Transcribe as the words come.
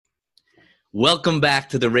Welcome back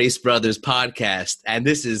to the Race Brothers podcast. And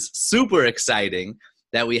this is super exciting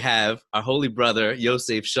that we have our holy brother,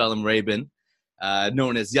 Yosef Shalom Rabin,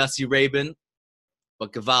 known as Yossi Rabin.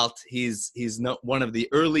 But Gevalt, he's one of the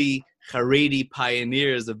early Haredi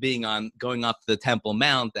pioneers of going up the Temple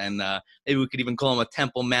Mount. And maybe we could even call him a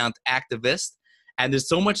Temple Mount activist. And there's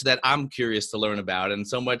so much that I'm curious to learn about and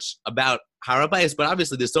so much about Har HaBayis, but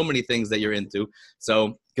obviously there's so many things that you're into.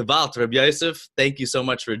 So, Gevalt, Rabbi Yosef, thank you so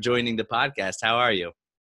much for joining the podcast. How are you?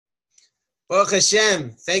 Baruch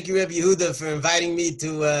Hashem. Thank you, Rabbi Yehuda, for inviting me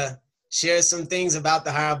to share some things about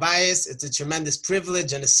the Har HaBayis. It's a tremendous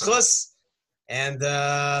privilege and a schus, and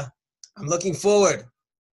I'm looking forward.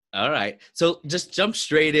 All right. So just jump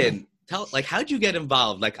straight in. How'd you get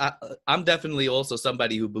involved? I'm definitely also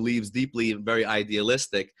somebody who believes deeply and very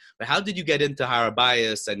idealistic, but how did you get into Har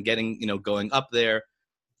HaBayis and going up there?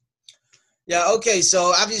 Yeah, okay.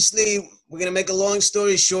 So obviously we're going to make a long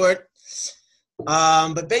story short.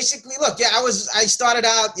 But basically, look, I started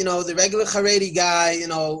out, the regular Haredi guy,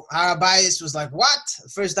 Har HaBayis was like, what? The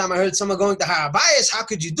first time I heard someone going to Har HaBayis, how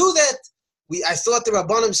could you do that? I thought the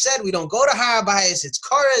Rabbanim said we don't go to Har HaBayis, it's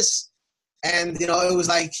chorus. And,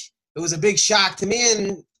 it was a big shock to me,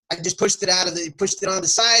 and I just pushed it on the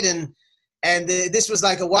side, and this was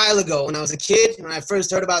like a while ago when I was a kid, when I first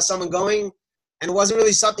heard about someone going, and it wasn't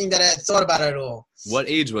really something that I had thought about at all. What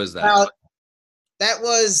age was that? That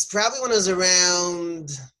was probably when I was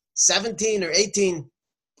around 17 or 18.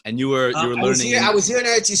 And you were learning? I was here in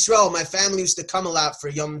Eretz Yisrael. My family used to come a lot for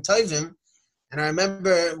Yom Tovim, and I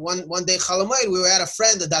remember one day Chol Hamoed, we were at a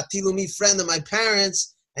friend, a Dati Leumi friend of my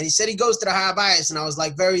parents, and he said he goes to the Har HaBayis, and I was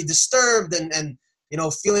like very disturbed and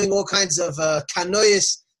feeling all kinds of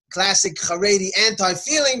kanois, classic Haredi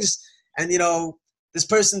anti-feelings, and this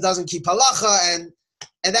person doesn't keep halacha,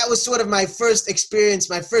 and that was sort of my first experience,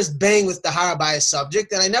 my first bang with the Har HaBayis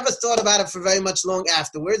subject, and I never thought about it for very much long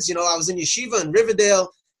afterwards. I was in yeshiva in Riverdale,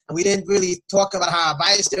 and we didn't really talk about Har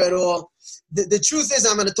HaBayis there at all. The truth is,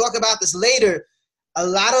 I'm going to talk about this later, a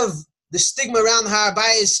lot of the stigma around Har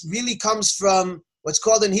HaBayis really comes from what's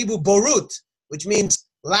called in Hebrew borut, which means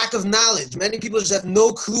lack of knowledge. Many people just have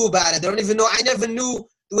no clue about it. They don't even know. I never knew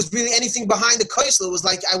there was really anything behind the koisel. It was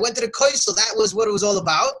like I went to the koisel. That was what it was all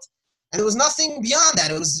about. And there was nothing beyond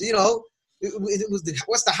that. It was, it was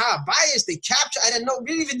what's the Har HaBayis? They capture. I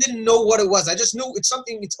really even didn't know what it was. I just knew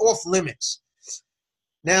it's off limits.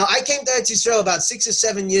 Now, I came to Eretz Yisrael about 6 or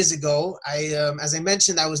 7 years ago. As I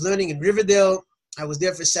mentioned, I was learning in Riverdale. I was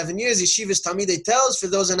there for 7 years. Yeshiva's Talmidei Telz, for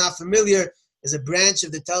those who are not familiar, is a branch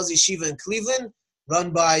of the Telz Yeshiva in Cleveland,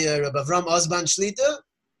 run by Rabbi Avram Osban Shlita.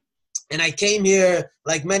 And I came here,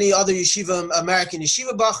 like many other American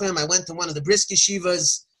yeshiva bachrim. I went to one of the Brisk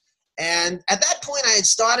yeshivas. And at that point, I had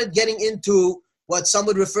started getting into what some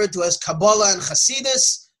would refer to as Kabbalah and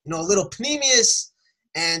Hasidus, a little pnimius,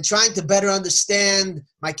 and trying to better understand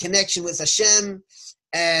my connection with Hashem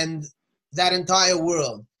and that entire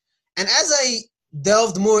world. And as I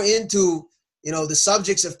delved more into the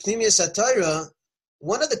subjects of Pnimius HaTorah,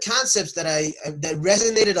 one of the concepts that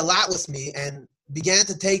resonated a lot with me and began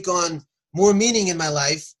to take on more meaning in my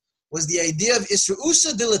life was the idea of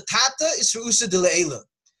Isra'usa de Latata, Isra'usa de Le'ela.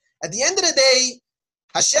 At the end of the day,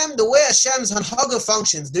 Hashem, the way Hashem's Hanhaga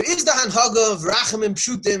functions, there is the Hanhaga of Rachamim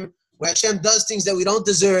Pshutim, where Hashem does things that we don't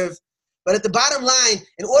deserve. But at the bottom line,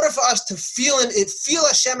 in order for us to feel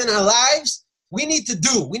Hashem in our lives, we need to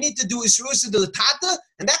do Isra'usa de Latata,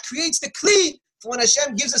 and that creates the kli for when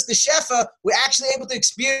Hashem gives us the shefa, we're actually able to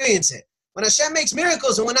experience it. When Hashem makes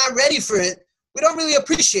miracles and we're not ready for it, we don't really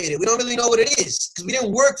appreciate it. We don't really know what it is because we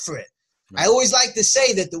didn't work for it. Right. I always like to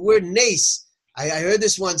say that the word nes, I heard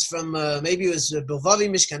this once from, maybe it was Bilvavi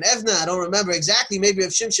Mishkan Evna, I don't remember exactly, maybe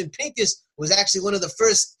of Shimshon Pinkus was actually one of the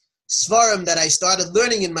first svarim that I started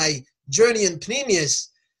learning in my journey in Pnimius.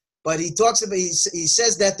 But he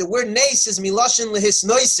says that the word nes is miloshin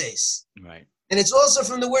lehisnoises. Right. And it's also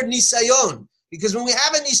from the word nisayon. Because when we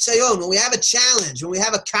have a nisayon, when we have a challenge, when we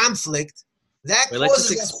have a conflict, that causes... Let's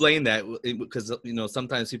just explain that, because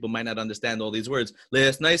sometimes people might not understand all these words.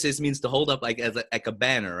 Lehisnoises means to hold up like a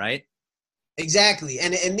banner, right? Exactly.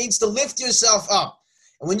 And it needs to lift yourself up.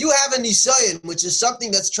 And when you have a nisayon, which is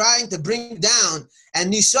something that's trying to bring down,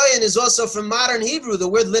 and nisayon is also from modern Hebrew, the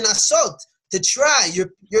word linasot, to try.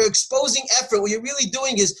 You're exposing effort. What you're really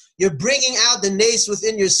doing is you're bringing out the nace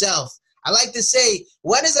within yourself. I like to say,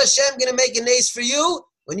 when is Hashem going to make a nace for you?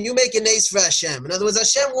 When you make a nace for Hashem. In other words,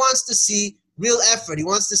 Hashem wants to see real effort. He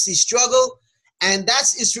wants to see struggle, and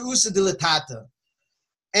that's Isra'usa de Latata.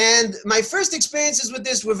 And my first experiences with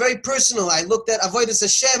this were very personal. I looked at Avodas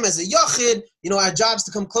Hashem as a yachid. Our job's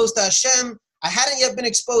to come close to Hashem. I hadn't yet been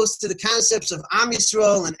exposed to the concepts of Am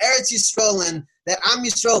Yisrael and Eretz Yisrael, and that Am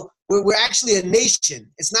Yisrael, we're actually a nation.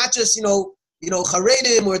 It's not just,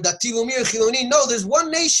 Charedim or Dati Leumi or Chiloni. No, there's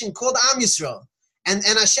one nation called Am Yisrael. And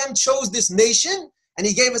Hashem chose this nation, and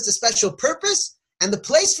He gave us a special purpose, and the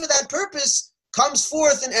place for that purpose comes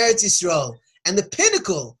forth in Eretz Yisrael. And the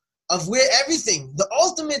pinnacle of where everything, the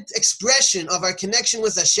ultimate expression of our connection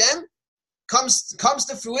with Hashem, comes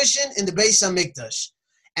to fruition in the Beis HaMikdash.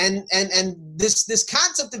 And this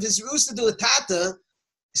concept of Hisrusa Dilatata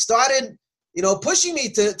started, pushing me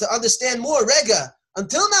to understand more. Rega,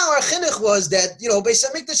 until now our chinuch was that, Beis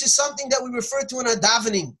HaMikdash is something that we refer to in our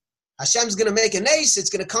davening. Hashem's going to make a nace, it's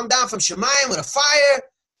going to come down from Shemayim with a fire,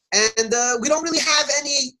 and we don't really have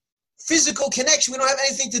any physical connection. We don't have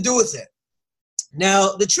anything to do with it.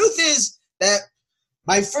 Now, the truth is that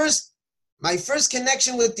my first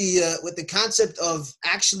connection with the concept of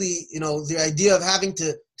actually, the idea of having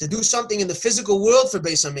to do something in the physical world for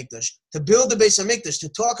Beis HaMikdash, to build the Beis HaMikdash, to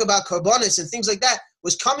talk about karbonis and things like that,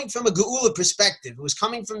 was coming from a geula perspective. It was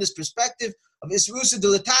coming from this perspective of Isrusa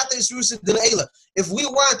Dilatata, Isrusa Dilaila. If we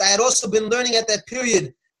want, I had also been learning at that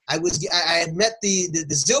period. I had met the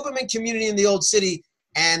Zilberman community in the Old City,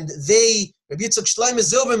 and Rabbi Yitzchak Shlomo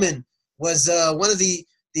Zilberman was one of the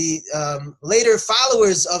later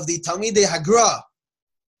followers of the Talmidei Hagra.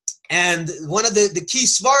 And one of the key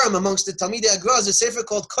svarim amongst the Talmidei Hagra is a sefer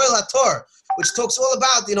called Koil HaTorah, which talks all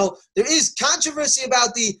about, there is controversy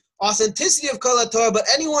about the authenticity of Koil HaTorah, but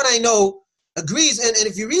anyone I know agrees. And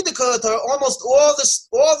if you read the Koil HaTorah, almost all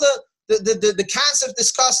the concepts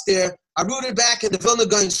discussed there are rooted back in the Vilna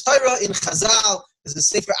Gaon's Torah, in Chazal. There's the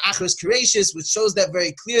sefer Achros Kereishis, which shows that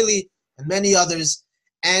very clearly, and many others.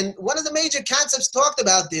 And one of the major concepts talked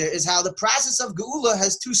about there is how the process of Geula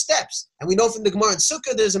has two steps. And we know from the Gemara in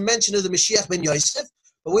Sukkah there's a mention of the Mashiach ben Yosef,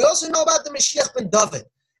 but we also know about the Mashiach ben David.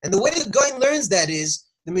 And the way the Gaon learns that is,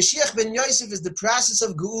 the Mashiach ben Yosef is the process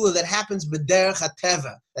of Geula that happens b'derech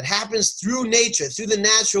hateva, that happens through nature, through the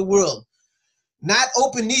natural world. Not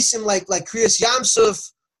open nisim like Kriyas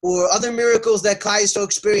Yamsuf or other miracles that Klal Yisrael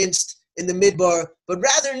experienced in the Midbar, but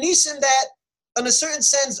rather nisim that, in a certain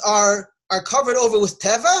sense, are covered over with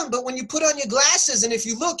teva. But when you put on your glasses, and if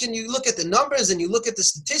you look at the numbers and you look at the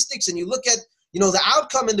statistics and you look at the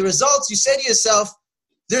outcome and the results, you say to yourself,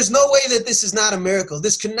 there's no way that this is not a miracle.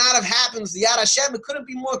 This could not have happened with the Yad Hashem. It couldn't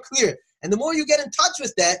be more clear. And the more you get in touch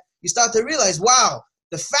with that, you start to realize, wow,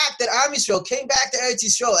 the fact that Am Yisrael came back to Eretz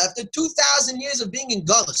Yisrael after 2,000 years of being in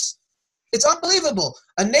Galus, it's unbelievable.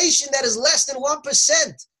 A nation that is less than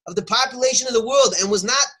 1% of the population of the world and was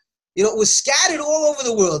not, was scattered all over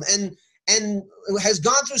the world and has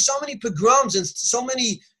gone through so many pogroms and so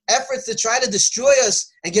many efforts to try to destroy us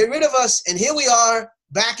and get rid of us. And here we are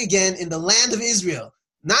back again in the land of Israel.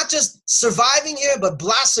 Not just surviving here, but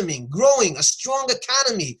blossoming, growing, a strong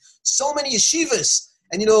economy, so many yeshivas.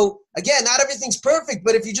 And, again, not everything's perfect,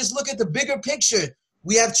 but if you just look at the bigger picture,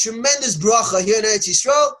 we have tremendous bracha here in Eretz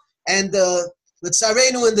Yisrael. And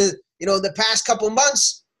L'tzarenu in the past couple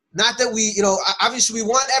months, not that we, obviously we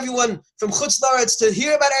want everyone from Chutz La'aretz to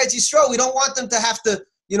hear about Eretz Yisrael. We don't want them to have to,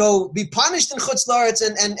 be punished in Chutz La'aretz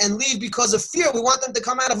and leave because of fear. We want them to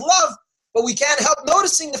come out of love, but we can't help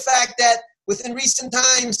noticing the fact that within recent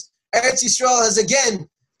times, Eretz Yisrael has again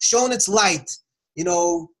shown its light,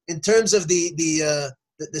 in terms of the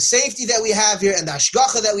safety that we have here and the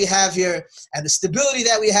hashgacha that we have here and the stability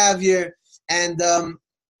that we have here.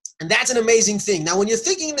 And that's an amazing thing. Now, when you're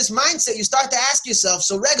thinking in this mindset, you start to ask yourself,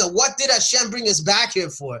 so Rega, what did Hashem bring us back here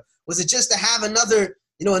for? Was it just to have another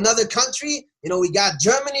country? We got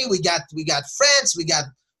Germany, we got France, we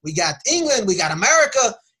got England, we got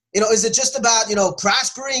America. Is it just about,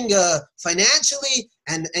 prospering financially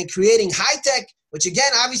and creating high tech, which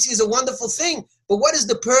again, obviously is a wonderful thing, but what is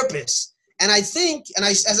the purpose? And I think,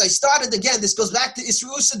 as I started again, this goes back to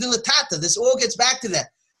Isrusa Dilatata. This all gets back to that.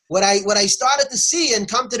 What I started to see and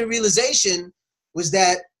come to the realization was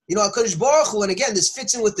that, HaKadosh Baruch Hu, and again, this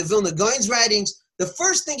fits in with the Vilna Gaon's writings, the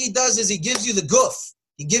first thing he does is he gives you the guf.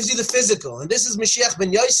 He gives you the physical. And this is Mashiach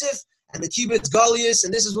ben Yosef and the Kibbutz Galius,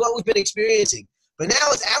 and this is what we've been experiencing. But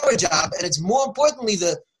now it's our job, and it's more importantly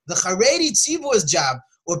the Haredi Tzibur's job,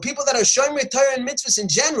 or people that are Shomer Torah and Mitzvahs in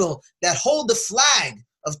general, that hold the flag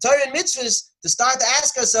of Torah and Mitzvahs, to start to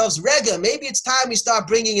ask ourselves, Rega, maybe it's time we start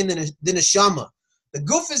bringing in the Neshama. The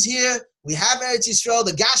Guf is here, we have Eretz Yisrael,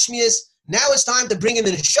 the Gashmias, now it's time to bring in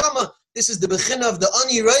the Neshama. This is the Bechina of the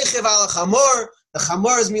Ani Reichev al Chamor. The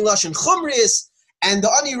Chamor is Milashon Chumrius, and the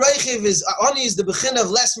Ani Reichev is the Bechina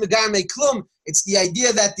of Les Megar Me Klum. It's the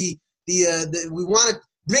idea that we want to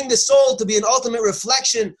bring the soul to be an ultimate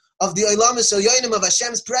reflection of the Olam Yonim of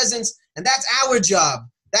Hashem's presence, and that's our job.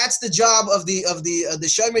 That's the job of the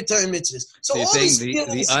Shomer Torah and mitzvahs. So you're all saying these the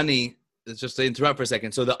feelings, ani, just to interrupt for a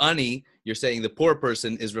second. So the ani, you're saying the poor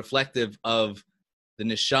person is reflective of the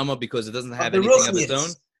neshama because it doesn't of have the anything of its own?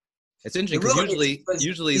 ruchnius, It's interesting because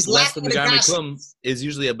usually he's less than lacking the the Garmi gashmias. Klum is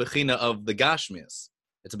usually a bechina of the Gashmias.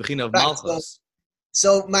 It's a bechina of Right. Malchus.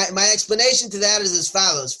 So my explanation to that is as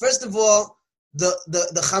follows. First of all, the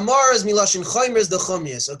chamor is miloshin chomer is the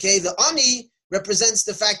chumias. Okay, the ani represents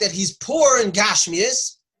the fact that he's poor in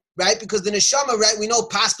gashmias, right? Because the neshama, right? We know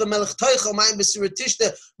paspa melech toicho mayim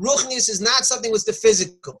b'suratishta. Ruchnius is not something with the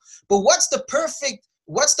physical. But what's the perfect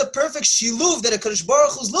shiluv that a Kadosh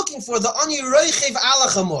Baruch Hu is looking for? The ani roichev ala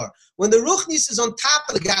chamor. When the ruchnius is on top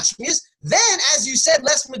of the gashmias, then, as you said,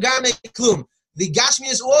 less megarme klum. The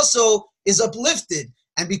gashmias also is uplifted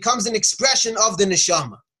and becomes an expression of the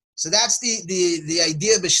neshama. So that's the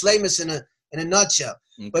idea of b'shleimus in a nutshell.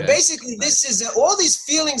 Okay. But basically, this is all these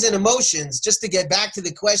feelings and emotions, just to get back to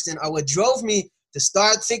the question, are what drove me to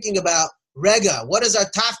start thinking about Rega. What is our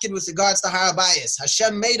tafkid with regards to Har HaBayis?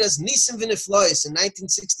 Hashem made us Nisim V'Niflois in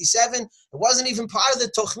 1967. It wasn't even part of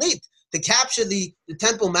the Tochnit to capture the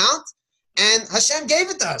Temple Mount, and Hashem gave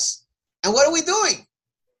it to us. And what are we doing?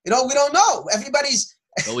 We don't know. Everybody's...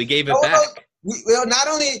 Well, we gave it back. Not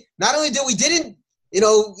only did we didn't,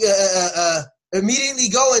 immediately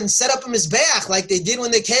go and set up a Mizbeach like they did when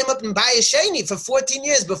they came up in Bayis Sheni for 14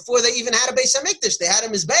 years before they even had a Beis HaMikdash. They had a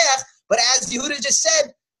Mizbeach, but as Yehuda just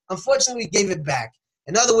said, unfortunately, we gave it back.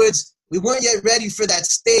 In other words, we weren't yet ready for that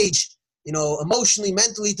stage, emotionally,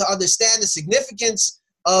 mentally, to understand the significance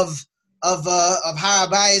of Har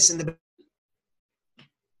HaBayis and the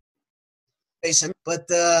Beis HaMikdash. But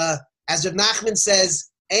as Rav Nachman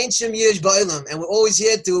says, Ein Shem Yish Ba'olam, and we're always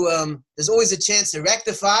here to, there's always a chance to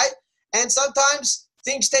rectify, and sometimes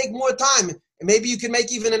things take more time. And maybe you can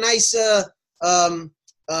make even a nice parallel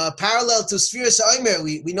to Sfiras HaOmer.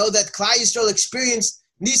 We know that Klal Yisrael experienced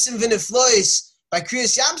Nisim V'Niflois by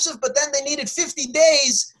Kriyas Yamsuf, but then they needed 50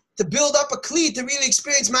 days to build up a Kli to really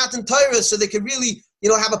experience Matan Torah, so they could really,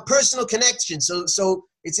 have a personal connection. So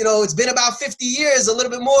it's, it's been about 50 years, a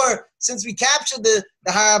little bit more, since we captured the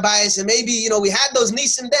Har HaBayis, and maybe, we had those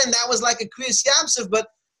Nisim then. That was like a Kriyas Yamsuf, but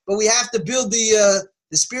we have to build the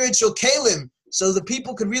spiritual kalim, so the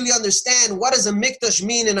people could really understand what does a mikdash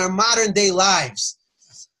mean in our modern day lives.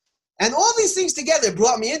 And all these things together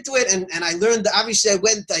brought me into it, and I learned, obviously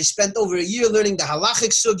I spent over a year learning the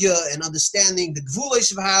halachic sugya and understanding the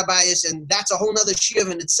gvulos of Har HaBayis, and that's a whole other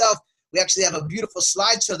shiur in itself. We actually have a beautiful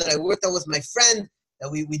slideshow that I worked on with my friend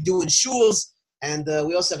that we do in shuls, and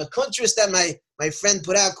we also have a contrast that my friend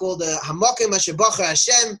put out called Hamakim Asher Bacher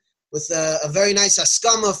Hashem, with a very nice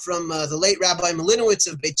haskama from the late Rabbi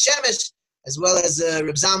Malinowitz of Beit Shemesh, as well as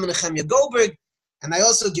Reb Zalman Nechemya Goldberg. And I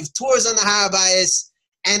also give tours on the Har HaBayis.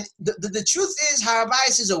 And the truth is, Har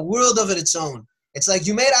HaBayis is a world of its own. It's like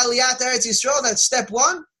you made Aliyat to Eretz Yisrael, that's step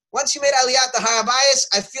one. Once you made Aliyat to Har HaBayis,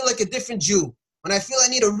 I feel like a different Jew. When I feel I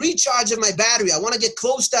need a recharge of my battery, I want to get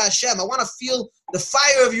close to Hashem. I want to feel the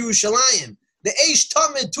fire of Yerushalayim. The Eish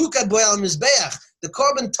Tamid Tukad Boel Mizbeach, the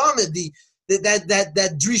Korban Tamid,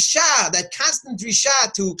 that drisha, that constant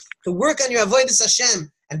drisha to work on your avodas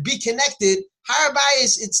Hashem and be connected. Har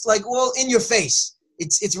HaBayis, it's like all in your face.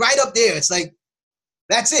 It's right up there. It's like,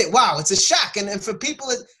 that's it. Wow, it's a shock. And for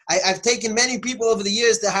people, I've taken many people over the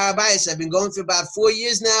years to Har HaBayis. I've been going for about 4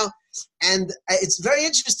 years now, and it's very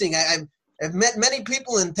interesting. I've met many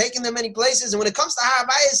people and taken them many places, and when it comes to Har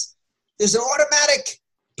HaBayis, there's an automatic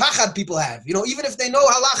pachad people have. Even if they know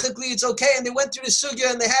halachically it's okay, and they went through the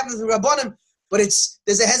sugya and they have the rabbanim, but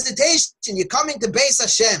there's a hesitation. You're coming to Beis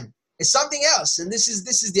Hashem. It's something else, and this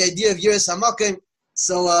is the idea of Yiras Hamakim.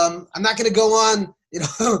 So I'm not going to go on,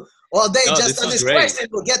 all day just on this question.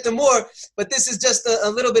 We'll get to more, but this is just a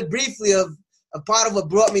little bit briefly of a part of what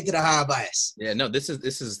brought me to the Har HaBayis. Yeah, no, this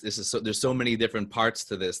is so, there's so many different parts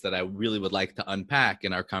to this that I really would like to unpack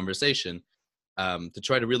in our conversation, to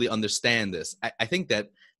try to really understand this. I think that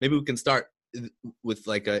maybe we can start with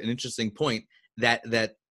like an interesting point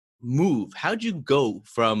that move. How'd you go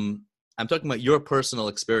from, I'm talking about your personal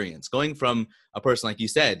experience, going from a person, like you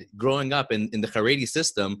said, growing up in the Haredi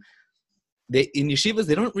system. In yeshivas,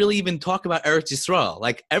 they don't really even talk about Eretz Yisrael.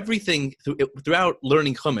 Like everything throughout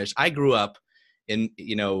learning Chumash, I grew up in,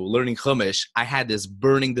 learning Chumash. I had this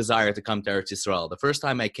burning desire to come to Eretz Yisrael. The first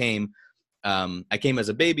time I came as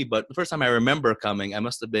a baby, but the first time I remember coming, I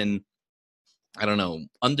must have been, I don't know,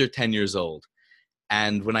 under 10 years old.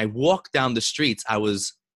 And when I walked down the streets,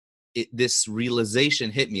 this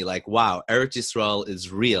realization hit me like, wow, Eretz Yisrael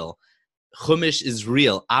is real. Chumash is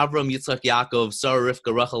real. Avram, Yitzchak, Yaakov, Sarah,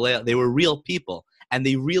 Rivka, Rachel, Leah, they were real people, and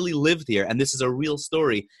they really lived here. And this is a real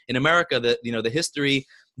story. In America, the history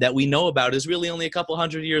that we know about is really only a couple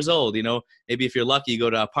hundred years old. You know, maybe if you're lucky, you go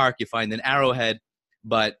to a park, you find an arrowhead,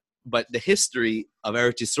 but the history of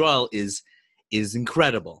Eretz Yisrael is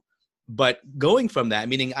incredible. But going from that,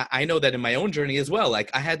 meaning I know that in my own journey as well, like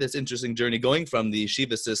I had this interesting journey going from the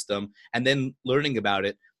yeshiva system and then learning about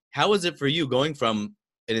it. How was it for you going from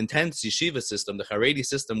an intense yeshiva system, the Haredi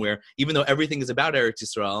system, where even though everything is about Eretz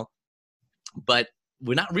Yisrael, but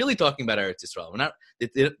we're not really talking about Eretz Yisrael. We're not.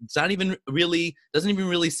 It's not even really. Doesn't even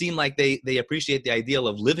really seem like they appreciate the ideal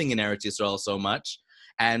of living in Eretz Yisrael so much,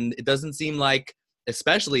 and it doesn't seem like,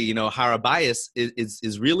 especially Har HaBayis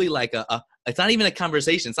is really like a. It's not even a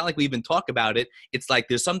conversation. It's not like we even talk about it. It's like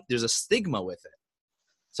there's a stigma with it.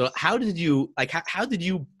 So how did you how did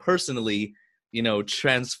you personally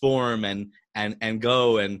transform and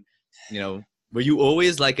go and were you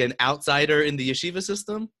always like an outsider in the yeshiva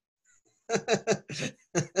system?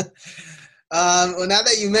 Well, now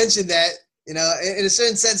that you mentioned that, in a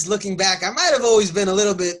certain sense, looking back, I might have always been a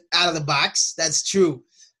little bit out of the box. That's true.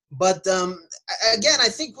 But again, I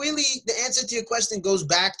think really the answer to your question goes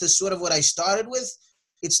back to sort of what I started with.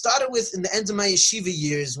 It started with in the end of my yeshiva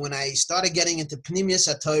years when I started getting into Pnimius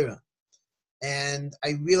HaTorah. And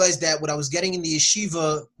I realized that what I was getting in the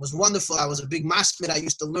yeshiva was wonderful. I was a big masmid. I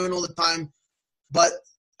used to learn all the time. But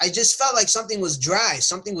I just felt like something was dry.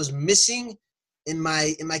 Something was missing in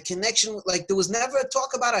my connection. Like there was never a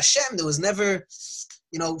talk about Hashem. There was never,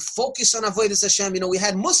 focus on Avodas Hashem. We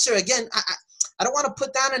had Musar. Again, I don't want to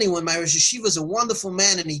put down anyone. My Rosh Yeshiva is a wonderful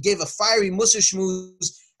man, and he gave a fiery Musar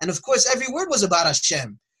shmooze. And of course, every word was about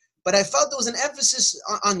Hashem. But I felt there was an emphasis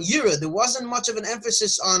on Yira. There wasn't much of an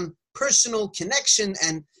emphasis on personal connection.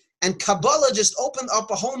 And Kabbalah just opened up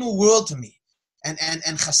a whole new world to me. And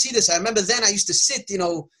Hasidus, I remember then I used to sit, Bein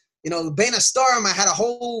Astarim, I had a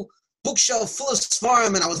whole bookshelf full of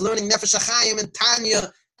Svarim, and I was learning Nefesh HaChaim and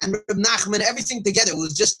Tanya and Reb Nachman, everything together. It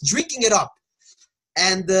was just drinking it up.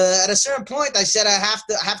 And at a certain point, I said I have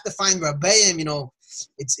to find Rabbeim.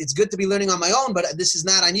 It's good to be learning on my own, but this is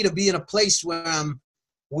not. I need to be in a place where I'm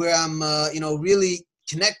really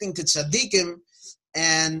connecting to tzaddikim.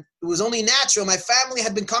 And it was only natural. My family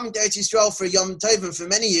had been coming to Eretz Yisrael for Yom Tovim for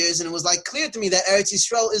many years, and it was like clear to me that Eretz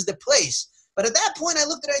Yisrael is the place. But at that point, I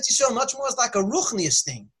looked at Eretz Yisrael much more as like a ruchnius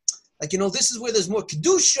thing. Like, this is where there's more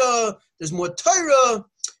Kedusha, there's more Torah,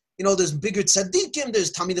 there's bigger tzaddikim,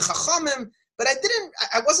 there's Talmidei Chachamim. But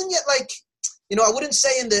I wasn't yet like, I wouldn't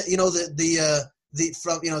say in the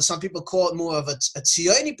from, some people call it more of a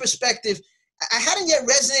Tzioni perspective. I hadn't yet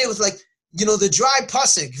resonated with like, the dry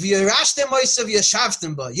pasuk, v'yarashtem oisav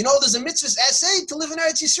yashavtem ba. There's a mitzvah essay to live in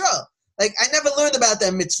Eretz Yisrael. Like, I never learned about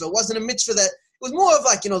that mitzvah. It wasn't a mitzvah that, it was more of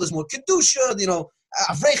like, there's more Kedusha,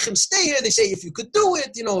 Avrechim stay here. They say if you could do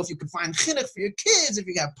it, if you could find chinuch for your kids, if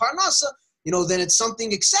you got parnasa, then it's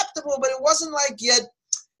something acceptable. But it wasn't like yet,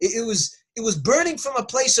 it was burning from a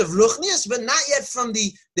place of ruchnius, but not yet from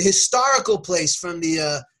the historical place, from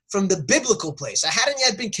the biblical place. I hadn't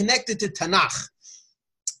yet been connected to Tanakh.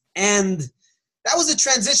 And that was a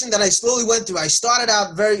transition that I slowly went through. I started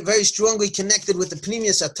out very, very strongly connected with the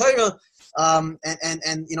Pnimius HaTorah, and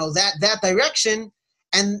that direction.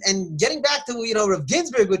 And getting back to, Rav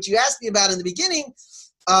Ginsburg, which you asked me about in the beginning,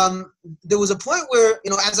 there was a point where,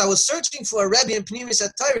 as I was searching for a Rebbe in Pnimius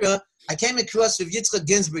HaTorah, I came across Rav Yitzchak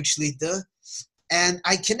Ginsburg Shlita, and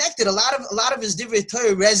I connected. A lot of his Divrei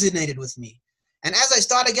Torah resonated with me. And as I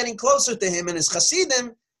started getting closer to him and his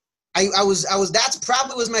Hasidim, that's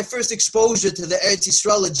probably was my first exposure to the Eretz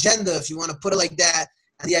Yisrael agenda, if you want to put it like that,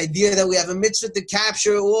 and the idea that we have a mitzvah to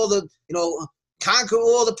capture all the, conquer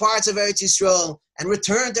all the parts of Eretz Yisrael and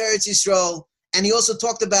return to Eretz Yisrael. And he also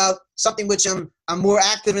talked about something which I'm more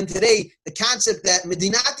active in today, the concept that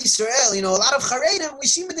Medinat Yisrael, a lot of Charedim, we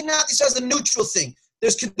see Medinat Yisrael as a neutral thing.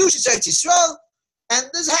 There's Kedushas Eretz Yisrael, and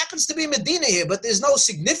there happens to be Medina here, but there's no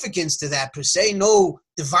significance to that per se, no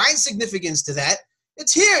divine significance to that.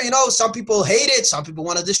 It's here, some people hate it, some people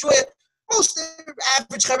want to destroy it. Most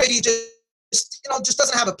average Haredi just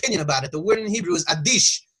doesn't have opinion about it. The word in Hebrew is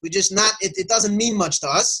adish. It doesn't mean much to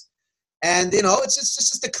us. And, it's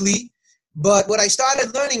just a kli. But what I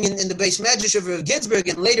started learning in the Beis Medrash of Rav Ginsburg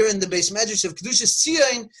and later in the Beis Medrash of Kedushas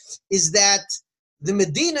Tzion is that the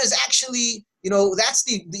Medina is actually, that's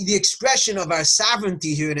the expression of our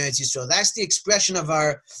sovereignty here in Eretz Yisrael. That's the expression of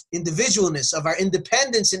our individualness, of our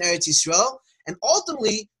independence in Eretz Yisrael. And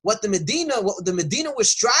ultimately, what the Medina we're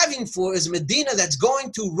striving for is a Medina that's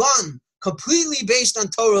going to run completely based on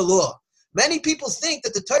Torah law. Many people think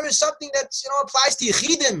that the Torah is something that applies to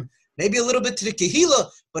Yechidim, maybe a little bit to the Kehillah,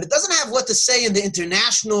 but it doesn't have what to say in the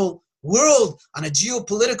international world on a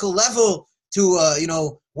geopolitical level to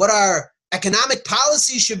what our economic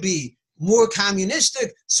policy should be, more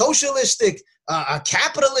communistic, socialistic,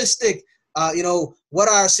 capitalistic, what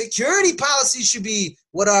our security policy should be,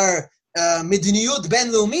 what our mediniyut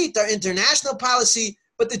ben-leumit, our international policy.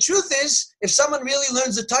 But the truth is, if someone really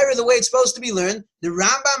learns the Torah the way it's supposed to be learned, the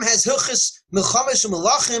Rambam has hilchos milchames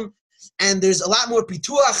u'melachim, and there's a lot more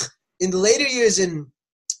pituach in the later years in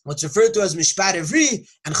what's referred to as Mishpat Ivri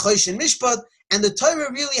and Choshen Mishpat, and the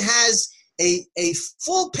Torah really has a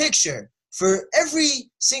full picture for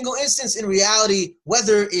every single instance in reality,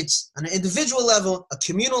 whether it's on an individual level, a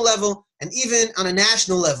communal level, and even on a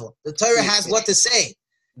national level. The Torah has what to say.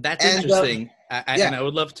 That's interesting, and I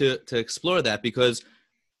would love to explore that, because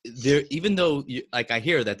there, even though I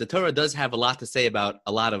hear that the Torah does have a lot to say about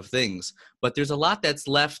a lot of things, but there's a lot that's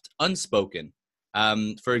left unspoken.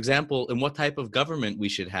 For example, in what type of government we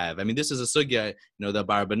should have. I mean, this is a sugya, the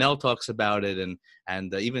Barbanel talks about it,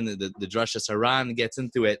 and even the Drashas Haran gets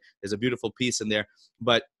into it. There's a beautiful piece in there,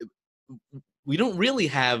 but we don't really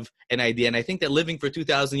have an idea. And I think that living for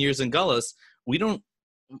 2,000 years in Gullus,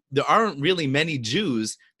 there aren't really many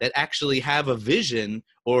Jews that actually have a vision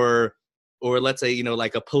or let's say,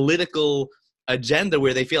 like a political agenda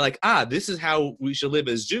where they feel like, this is how we should live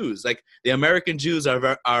as Jews. Like the American Jews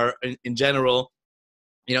are in general,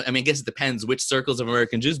 I guess it depends which circles of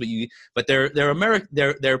American Jews, but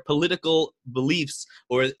their political beliefs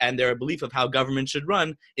and their belief of how government should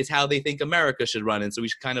run is how they think America should run. And so we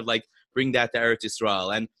should kind of like bring that to Eretz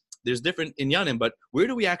Yisrael. And there's different inyanim, but where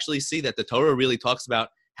do we actually see that the Torah really talks about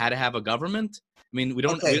how to have a government? I mean, we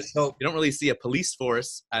don't really see a police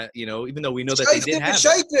force, even though we know that they did have it. It's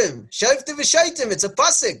a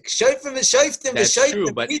pasuk. That's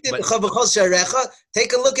true, but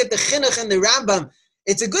take a look at the Chinuch and the Rambam.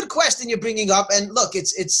 It's a good question you're bringing up, and look,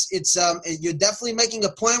 it's you're definitely making a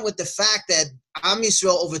point with the fact that Am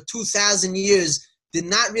Yisrael over 2,000 years did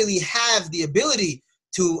not really have the ability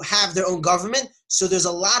to have their own government. So there's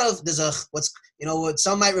what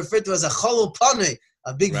some might refer to as a cholul panei,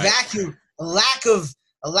 a big vacuum. A lack of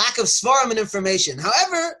svarim and information.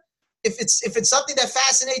 However, if it's something that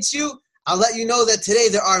fascinates you, I'll let you know that today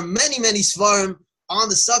there are many svarim on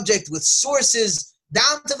the subject with sources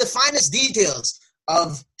down to the finest details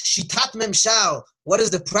of shitat memshal. What is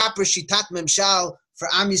the proper shitat memshal for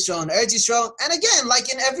Am Yisrael and Eretz Yisrael? And again,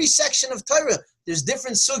 like in every section of Torah, there's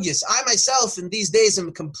different sugyas. I myself, in these days,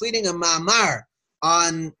 am completing a ma'amar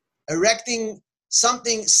on erecting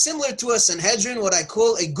something similar to a Sanhedrin, what I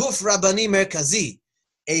call a Guf Rabbani Merkazi,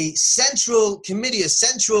 a central committee, a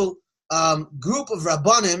central group of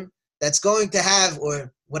Rabbanim that's going to have,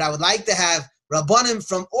 or what I would like to have, Rabbanim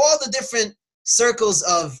from all the different circles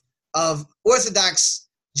of Orthodox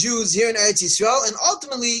Jews here in Eretz Yisrael. And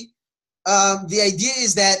ultimately, the idea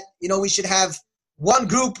is that, we should have one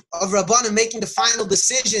group of Rabbanim making the final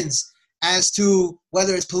decisions as to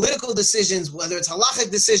whether it's political decisions, whether it's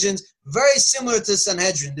halachic decisions, very similar to the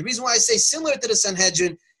Sanhedrin. The reason why I say similar to the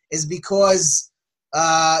Sanhedrin is because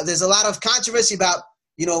there's a lot of controversy about,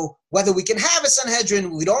 whether we can have a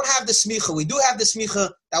Sanhedrin. We don't have the smicha. We do have the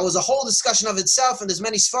smicha. That was a whole discussion of itself, and there's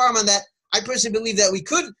many svarim on that. I personally believe that we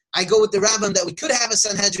could. I go with the Rambam that we could have a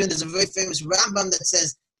Sanhedrin. There's a very famous Rambam that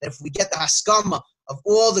says that if we get the haskama of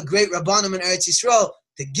all the great Rabbanim in Eretz Yisrael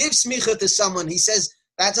to give smicha to someone, he says,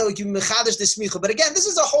 that's how we can mechadish the smicha. But again, this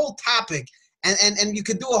is a whole topic, and you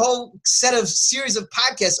could do a whole series of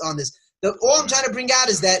podcasts on this. All I'm trying to bring out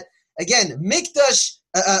is that, again, Mikdash,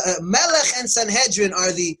 Melech, and Sanhedrin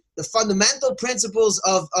are the fundamental principles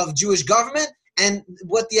of Jewish government, and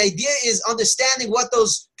what the idea is understanding what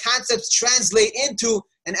those concepts translate into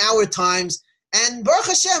in our times. And Baruch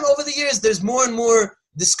Hashem, over the years, there's more and more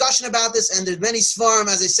discussion about this, and there's many svarim.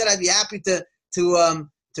 As I said, I'd be happy to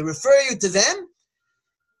refer you to them.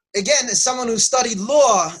 Again, as someone who studied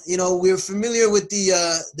law, we're familiar with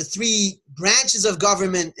the three branches of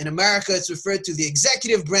government. In America, it's referred to the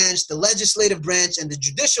executive branch, the legislative branch, and the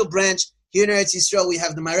judicial branch. Here in Eretz Yisrael, we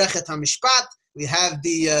have the Marechet HaMishpat. We have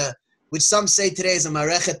the, which some say today is a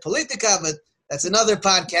Marechet Politica, but that's another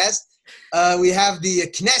podcast. We have the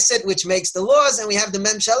Knesset, which makes the laws, and we have the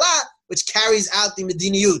Memshala, which carries out the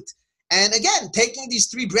Mediniyut. And again, taking these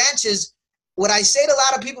three branches, what I say to a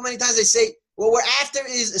lot of people many times, they say, what we're after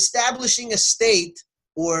is establishing a state,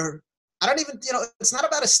 or I don't even, it's not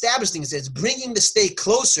about establishing it. It's bringing the state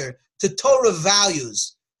closer to Torah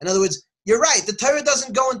values. In other words, you're right. The Torah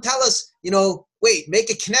doesn't go and tell us, wait,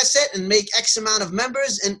 make a Knesset and make X amount of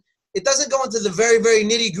members. And it doesn't go into the very, very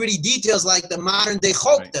nitty gritty details like the modern day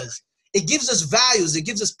Chok does. It gives us values. It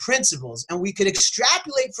gives us principles. And we could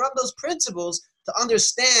extrapolate from those principles to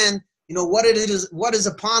understand, what it is, what is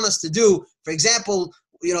upon us to do. For example,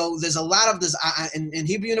 there's a lot of this in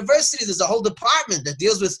Hebrew University. There's a whole department that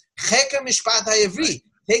deals with Cheker Mishpat HaIvri,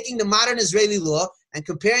 taking the modern Israeli law and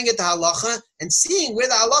comparing it to halacha and seeing where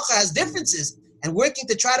the halacha has differences and working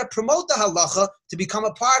to try to promote the halacha to become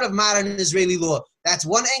a part of modern Israeli law. That's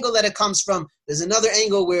one angle that it comes from. There's another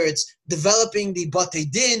angle where it's developing the Batei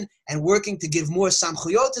Din and working to give more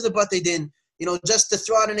samchuyot to the Batei Din. Just to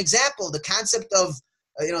throw out an example, the concept of,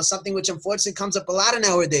 something which unfortunately comes up a lot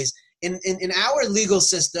nowadays. In our legal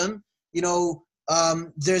system,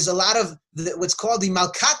 there's a lot of what's called the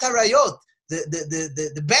Malkat HaRayot.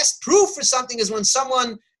 The best proof for something is when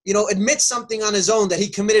someone, admits something on his own that he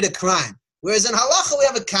committed a crime. Whereas in halacha, we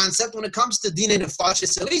have a concept when it comes to dinei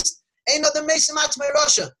nefashis, at least, ain't nothing mesim atzmei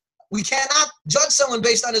rasha. We cannot judge someone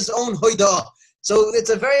based on his own hoidah. So it's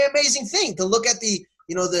a very amazing thing to look at the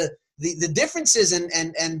differences and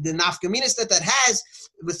the nafkaminas that has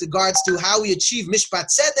with regards to how we achieve mishpat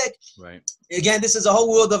tzedek. Right. Again, this is a whole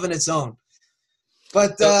world of in its own.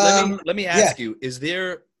 But so let me ask you: Is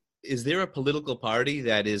there a political party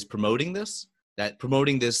that is promoting this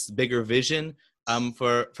bigger vision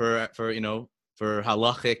for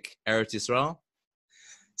halachic Eretz Yisrael?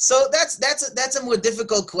 So that's a more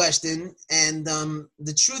difficult question, and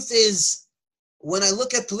the truth is, when I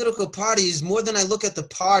look at political parties, more than I look at the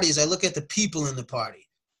parties, I look at the people in the party.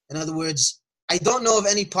 In other words, I don't know of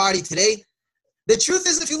any party today. The truth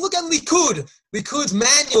is, if you look at Likud's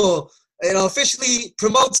manual, officially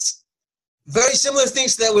promotes very similar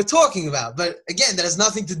things that we're talking about. But again, that has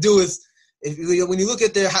nothing to do with when you look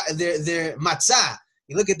at their matzah,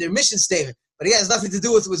 you look at their mission statement. But it has nothing to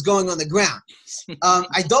do with what's going on the ground.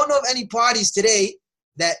 I don't know of any parties today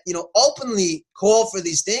that openly call for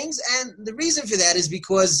these things, and the reason for that is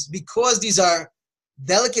because these are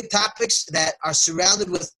delicate topics that are surrounded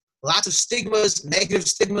with lots of stigmas, negative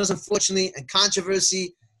stigmas, unfortunately, and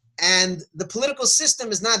controversy. And the political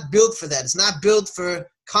system is not built for that. It's not built for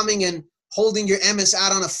coming and holding your emes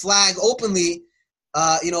out on a flag openly.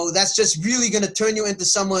 That's just really going to turn you into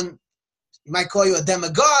someone. You might call you a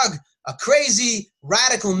demagogue, a crazy,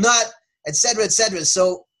 radical nut, etc., etc.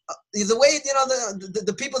 So the way,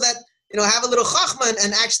 the people that, have a little chachma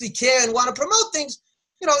and actually care and want to promote things,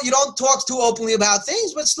 you don't talk too openly about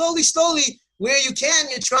things, but slowly, where you can,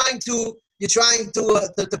 you're trying to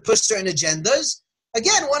push certain agendas.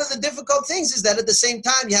 Again, one of the difficult things is that at the same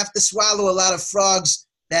time, you have to swallow a lot of frogs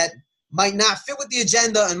that might not fit with the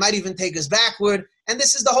agenda and might even take us backward. And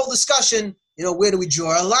this is the whole discussion, where do we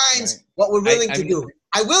draw our lines, right, what we're willing to do.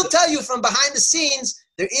 I will tell you from behind the scenes,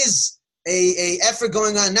 there is a effort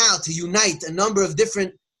going on now to unite a number of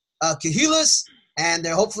different kehilas, and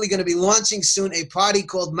they're hopefully going to be launching soon a party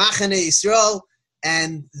called Machane Yisrael,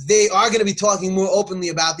 and they are going to be talking more openly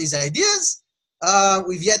about these ideas.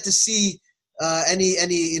 We've yet to see any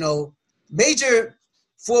major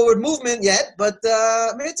forward movement yet, but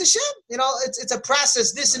it's a shame. It's a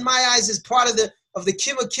process. This, in my eyes, is part of the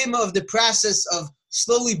kima of the process of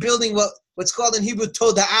slowly building what's called in Hebrew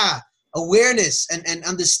toda'ah, awareness and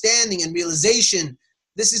understanding and realization.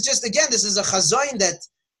 This is just, again, this is a chazayin that,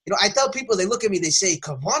 I tell people, they look at me, they say,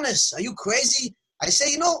 Kavanis, are you crazy? I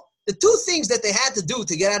say, the two things that they had to do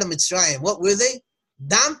to get out of Mitzrayim, what were they?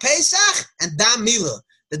 Dam Pesach and Dam Milah.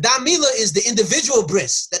 The Dam Milah is the individual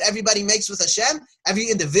bris that everybody makes with Hashem. Every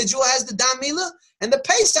individual has the Dam Milah. And the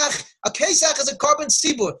Pesach, a Pesach is a carbon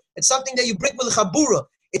sibur. It's something that you bring with Chabura.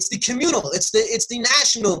 It's the communal. It's the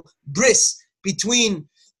national bris between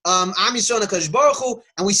Am Yisrael and HaKadosh Baruch Hu.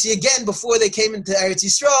 And we see again, before they came into Eretz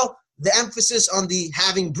Yisrael, the emphasis on the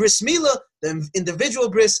having bris milah, the individual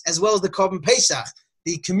bris, as well as the carbon Pesach,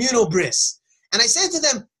 the communal bris. And I said to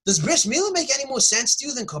them, does bris milah make any more sense to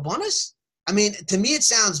you than karbonis? I mean, to me it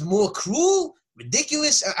sounds more cruel,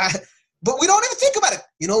 ridiculous, but we don't even think about it.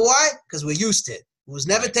 You know why? Because we're used to it. It was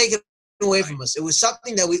never taken away from us. It was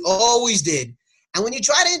something that we always did. And when you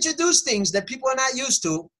try to introduce things that people are not used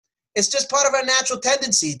to, it's just part of our natural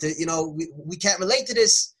tendency to, we can't relate to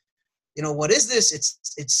this. What is this?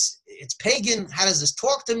 It's pagan. How does this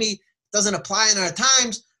talk to me? It doesn't apply in our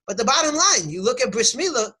times. But the bottom line, you look at bris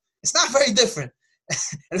milah, it's not very different.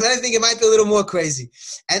 And if anything, it might be a little more crazy.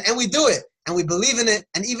 And we do it. And we believe in it.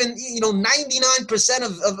 And even, 99%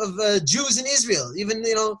 of Jews in Israel, even,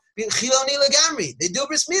 Chiloni Lagamri, they do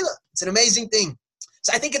bris milah. It's an amazing thing.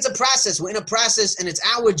 So I think it's a process. We're in a process, and it's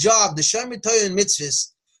our job, the Shomer Torah and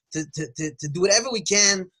mitzvahs, to do whatever we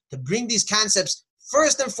can to bring these concepts,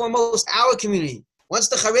 first and foremost, our community. Once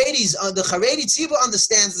the Haredi Tzibur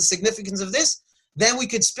understands the significance of this, then we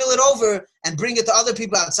could spill it over and bring it to other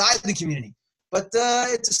people outside the community. But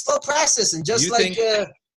it's a slow process, and just do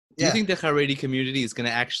you think the Haredi community is going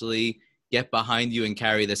to actually get behind you and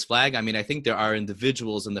carry this flag? I mean, I think there are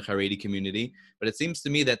individuals in the Haredi community, but it seems to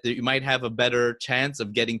me that you might have a better chance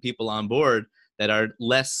of getting people on board that are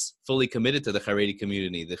less fully committed to the Haredi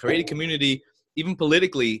community. The Haredi community, even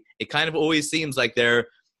politically, it kind of always seems like their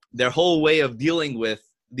whole way of dealing with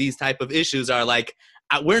these type of issues are like,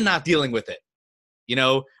 we're not dealing with it. You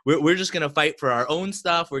know, we're just going to fight for our own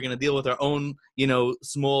stuff. We're going to deal with our own, you know,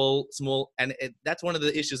 small. And that's one of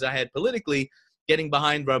the issues I had politically, getting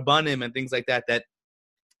behind Rabbanim and things like that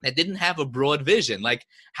didn't have a broad vision. Like,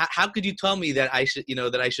 how could you tell me that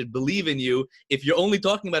I should believe in you if you're only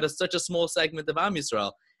talking about such a small segment of Am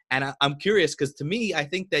Yisrael? And I'm curious, because to me, I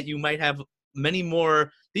think that you might have many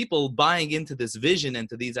more people buying into this vision and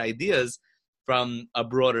to these ideas from a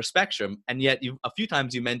broader spectrum. And yet a few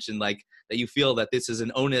times you mentioned like that you feel that this is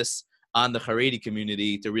an onus on the Haredi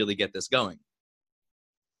community to really get this going.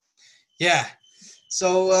 Yeah.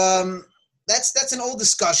 So that's an old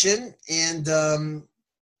discussion. And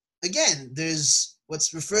again, there's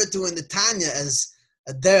what's referred to in the Tanya as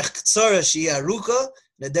a derech ktsara she aruka,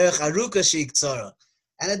 and a derech aruka she ktsara.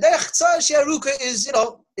 And a derech ktsara she aruka is, you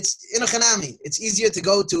know, it's in a chanami. It's easier to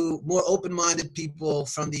go to more open-minded people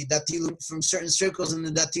from from certain circles in the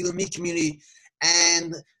Datilumi community,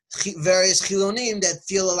 and various chilonim that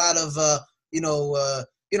feel a lot of,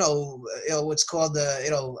 what's called, a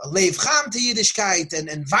leiv cham to Yiddishkeit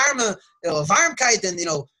and varma, varmkeit, and, you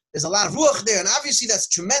know, there's a lot of ruach there, and obviously that's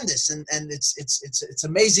tremendous, and it's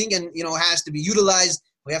amazing, and, you know, it has to be utilized.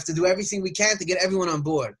 We have to do everything we can to get everyone on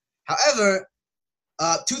board. However,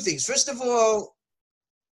 two things. First of all,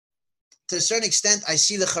 to a certain extent, I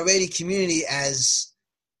see the Haredi community as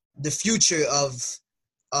the future of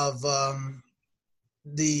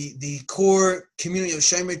the core community of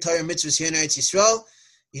Shomer Torah mitzvahs here in Eretz Yisrael.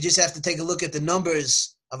 You just have to take a look at the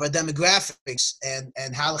numbers of our demographics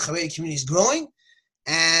and how the Haredi community is growing.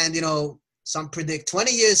 And, you know, some predict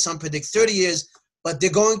 20 years, some predict 30 years, but they're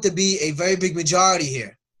going to be a very big majority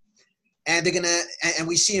here. And and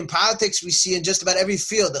we see in politics, we see in just about every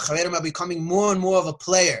field, the Haredim are becoming more and more of a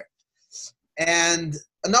player. And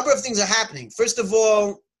a number of things are happening. First of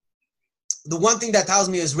all, the one thing that tells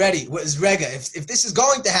me is rega. If this is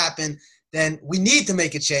going to happen, then we need to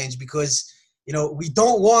make a change, because, you know, we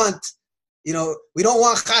don't want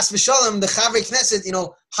chas v'shalom, the Chavrei Knesset, you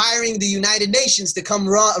know, hiring the United Nations to come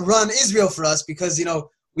run Israel for us, because, you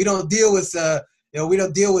know, we don't deal with the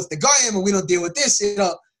Goyim, and we don't deal with this, you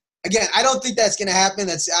know. Again, I don't think that's going to happen.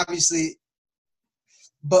 That's obviously,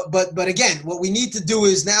 but again, what we need to do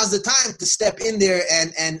is, now's the time to step in there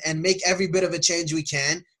and make every bit of a change we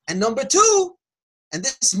can. And number two, and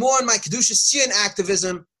this is more in my Kedushas Tzion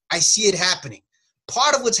activism, I see it happening.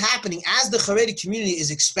 Part of what's happening as the Haredi community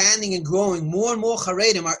is expanding and growing, more and more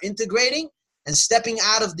Haredim are integrating and stepping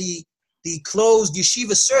out of the closed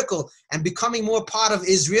yeshiva circle and becoming more part of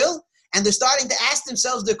Israel. And they're starting to ask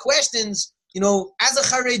themselves the questions, you know, as a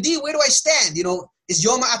Haredi, where do I stand? You know, is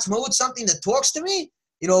Yom HaAtzmaut something that talks to me?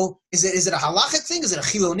 You know, is it a halachic thing? Is it a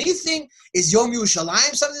chiloni thing? Is Yom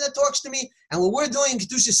Yerushalayim something that talks to me? And what we're doing in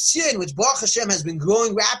Kedushas Tzion, which Baruch Hashem has been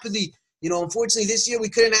growing rapidly, you know, unfortunately this year we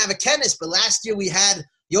couldn't have a kenis, but last year we had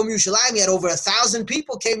Yom Yerushalayim. We had over 1,000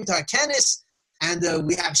 people came to our kenis, and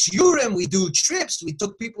we have shiurim. We do trips. We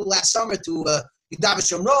took people last summer to Yudav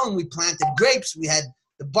Shomron. We planted grapes. We had,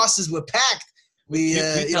 the buses were packed. You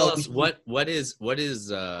tell us what is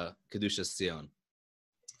Kedushas Tzion?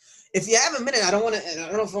 If you have a minute, I don't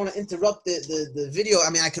know if I want to interrupt the video. I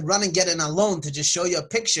mean, I could run and get an alone to just show you a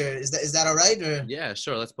picture. Is that all right? Or? Yeah,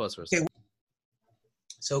 sure. Let's pause for a second. Okay.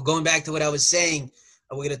 So going back to what I was saying,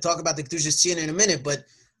 we're going to talk about the Kedushas Tzion in a minute, but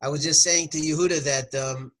I was just saying to Yehuda that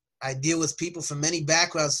I deal with people from many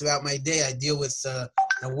backgrounds throughout my day. I deal with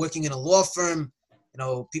working in a law firm, you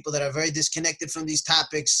know, people that are very disconnected from these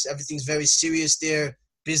topics. Everything's very serious there,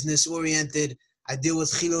 business-oriented. I deal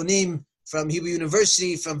with Chilonim from Hebrew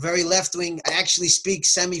University, from very left-wing. I actually speak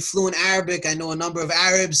semi-fluent Arabic. I know a number of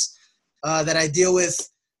Arabs that I deal with.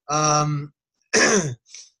 I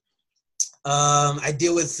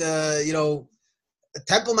deal with, a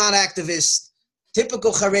Temple Mount activist,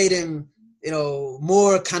 typical Haredim, you know,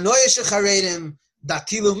 more Kanoish Haredim,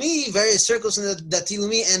 Datilumi, various circles in the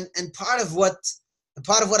Datilumi, and part of what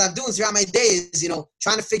I'm doing throughout my day is, you know,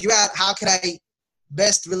 trying to figure out how could I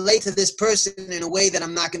best relate to this person in a way that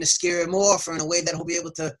I'm not going to scare him off, or in a way that he'll be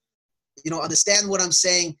able to, you know, understand what I'm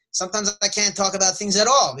saying. Sometimes I can't talk about things at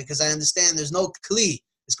all because I understand there's no kli.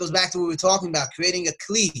 This goes back to what we were talking about, creating a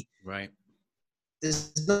kli. Right.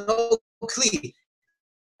 There's no kli.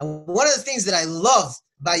 And one of the things that I love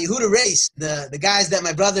about Yehuda Reis, the guys that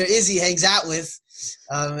my brother Izzy hangs out with,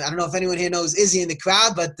 I don't know if anyone here knows Izzy in the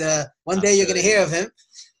crowd, but one day you're going to hear of him.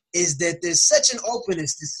 is that there's such an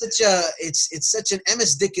openness, it's such an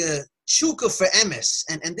emes dika chuka for emes,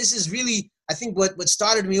 and this is really, I think, what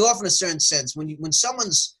started me off in a certain sense. When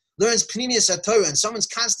someone's learns Pnimius HaTorah and someone's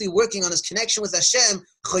constantly working on his connection with Hashem,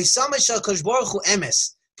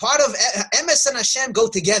 emes. Part of emes and Hashem go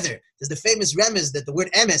together. There's the famous remez that the word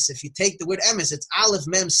emes, if you take the word emes, it's aleph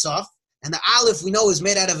mem saf, and the aleph we know is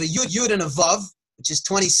made out of a yud and a vav, which is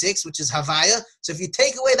 26, which is havaya. So if you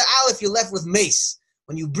take away the aleph, you're left with mace.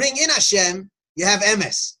 When you bring in Hashem, you have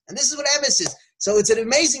emes, and this is what emes is. So it's an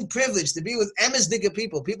amazing privilege to be with emes digga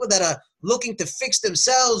people that are looking to fix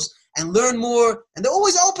themselves and learn more, and they're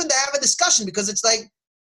always open to have a discussion, because it's like,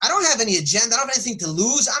 I don't have any agenda, I don't have anything to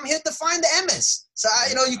lose. I'm here to find the emes. So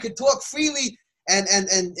you could talk freely, and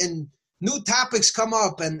new topics come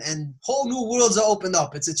up, and whole new worlds are opened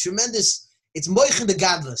up. It's a tremendous, it's moichin the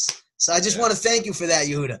godless. So I just want to thank you for that,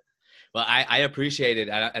 Yehuda. Well, I appreciate it,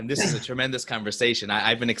 and this is a tremendous conversation.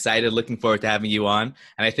 I've been excited, looking forward to having you on,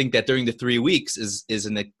 and I think that during the 3 weeks is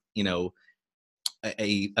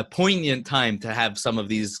a poignant time to have some of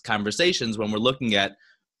these conversations when we're looking at,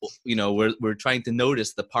 we're trying to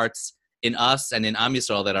notice the parts in us and in Am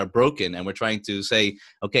Yisrael that are broken, and we're trying to say,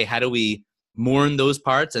 okay, how do we mourn those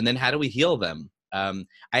parts, and then how do we heal them? I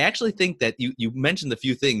actually think that you mentioned a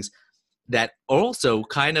few things that also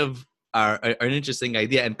kind of are an interesting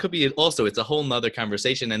idea, and could be also, it's a whole nother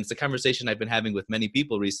conversation, and it's a conversation I've been having with many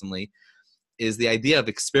people recently, is the idea of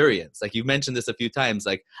experience. Like you've mentioned this a few times,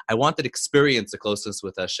 like I wanted to experience the closeness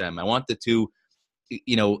with Hashem. I wanted to,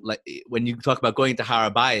 like when you talk about going to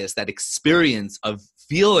Har HaBayis, that experience of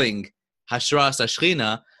feeling Hashras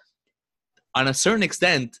HaShechina, on a certain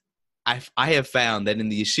extent, I have found that in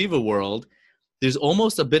the yeshiva world, there's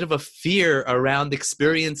almost a bit of a fear around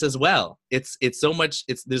experience as well.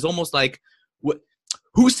 There's almost like,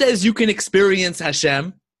 who says you can experience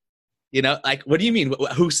Hashem? Like, what do you mean?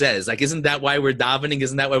 Who says? Like, isn't that why we're davening?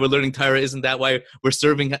 Isn't that why we're learning Torah? Isn't that why we're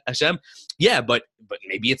serving Hashem? Yeah, but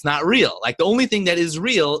maybe it's not real. Like, the only thing that is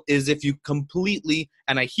real is if you completely,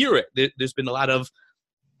 and I hear it, there's been a lot of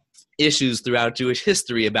issues throughout Jewish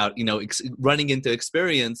history about, running into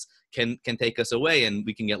experience can take us away, and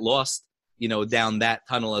we can get lost, down that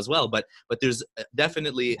tunnel as well. But there's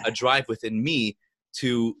definitely a drive within me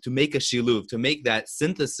to make a shiluv, to make that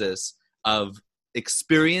synthesis of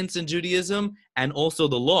experience in Judaism and also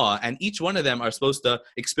the law, and each one of them are supposed to,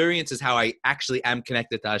 experience is how I actually am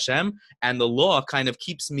connected to Hashem, and the law kind of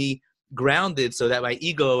keeps me grounded so that my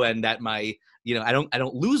ego and that my, I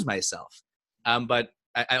don't lose myself. But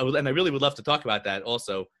I really would love to talk about that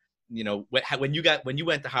also. When you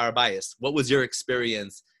went to Har HaBayis, what was your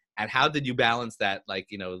experience, and how did you balance that, like,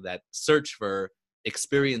 that search for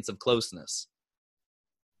experience of closeness?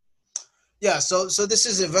 Yeah, so this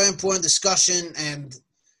is a very important discussion, and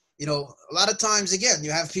a lot of times, again,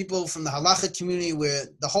 you have people from the halacha community where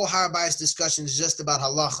the whole Har HaBayis discussion is just about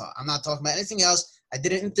halacha. I'm not talking about anything else. I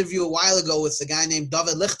did an interview a while ago with a guy named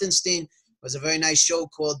David Lichtenstein. It was a very nice show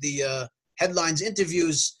called the Headlines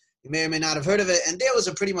Interviews. You may or may not have heard of it, and there was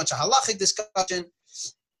pretty much a halachic discussion,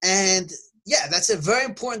 and yeah, that's a very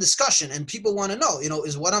important discussion, and people want to know,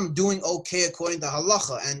 is what I'm doing okay according to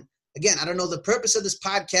halacha? And again, I don't know the purpose of this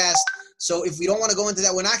podcast, so if we don't want to go into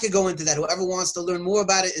that, we're not going to go into that. Whoever wants to learn more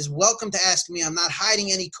about it is welcome to ask me. I'm not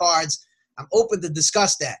hiding any cards. I'm open to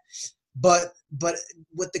discuss that. But what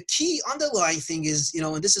the key underlying thing is,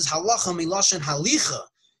 and this is halacha milashon halicha,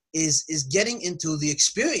 is getting into the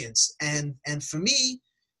experience. And for me,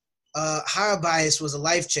 Har HaBayis was a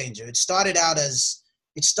life changer. I'll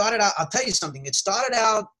tell you something. It started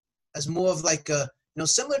out as more of like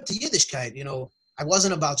similar to Yiddishkeit. I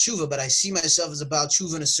wasn't about tshuva, but I see myself as about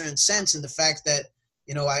tshuva in a certain sense, in the fact that,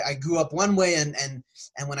 I grew up one way, and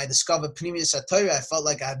when I discovered Pnimius HaTorah, I felt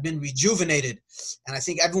like I've been rejuvenated. And I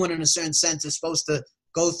think everyone in a certain sense is supposed to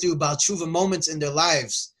go through about tshuva moments in their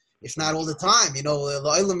lives, if not all the time.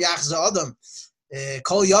 Lo'olam yachzor adam,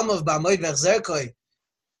 kol yomav ba'amoed v'achzerkoi.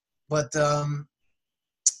 But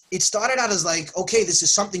it started out as like, okay, this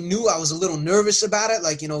is something new. I was a little nervous about it.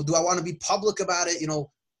 Like, do I want to be public about it?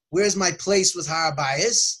 Where's my place with Har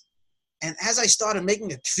HaBayis? And as I started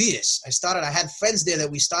making a kfiyas, I had friends there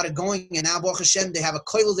that we started going, and now Baruch Hashem, they have a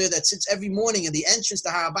koil there that sits every morning in the entrance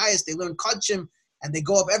to Har HaBayis. They learn Kodshim, and they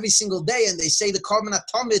go up every single day, and they say the Korban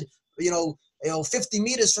HaTamid, 50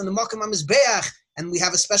 meters from the Makam HaMizbeach. And we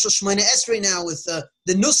have a special Shemona Esrei now with the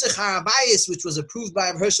Nusach Har HaBayis, which was approved by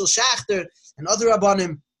Herschel Schachter and other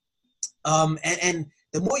Rabbanim. And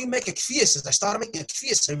the more you make a kfiyas, as I started making a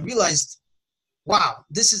kfiyas, I realized, wow,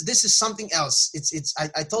 this is something else.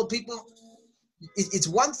 I told people, it's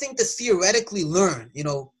one thing to theoretically learn.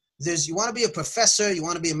 you want to be a professor, you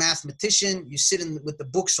want to be a mathematician, you sit with the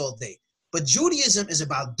books all day. But Judaism is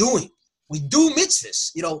about doing. We do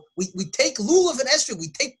mitzvahs. We take lulav and esrog, we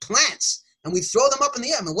take plants, and we throw them up in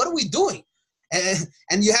the air. I mean, what are we doing?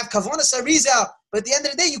 And you have kavanas arizal, but at the end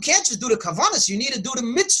of the day, you can't just do the kavanas. You need to do the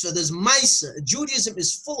mitzvah. There's maisa. Judaism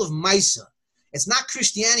is full of maisa. It's not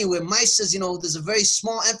Christianity where maisa is, there's a very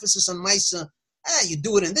small emphasis on maisa. You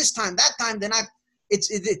do it in this time, that time. They're not.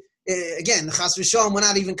 Again, chas v'shalom, we're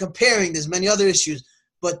not even comparing. There's many other issues,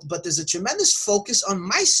 but there's a tremendous focus on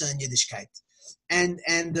maisa in Yiddishkeit, and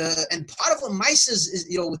part of what maisa is,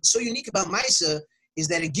 what's so unique about maisa is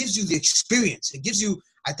that it gives you the experience. It gives you.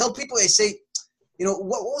 I tell people, I say,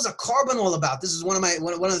 what was a carbon all about? This is one of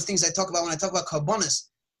the things I talk about when I talk about carbonas.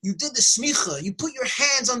 You did the smicha. You put your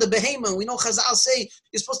hands on the behemoth. We know Chazal say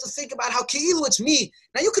you're supposed to think about how keilu it's me.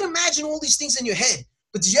 Now you can imagine all these things in your head.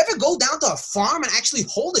 But did you ever go down to a farm and actually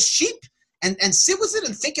hold a sheep and sit with it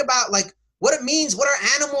and think about like what it means, what are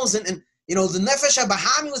animals and the nefesh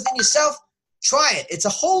habahami within yourself? Try it. It's a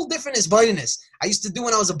whole different isbaitiness. I used to do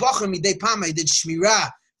when I was a bacher midei pam. I did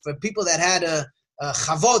shmirah for people that had a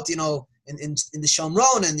chavot, in the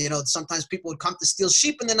Shomron, and sometimes people would come to steal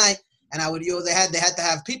sheep in the night, and I would they had to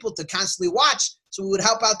have people to constantly watch, so we would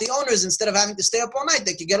help out the owners instead of having to stay up all night.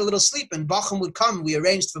 They could get a little sleep, and Bacham would come. We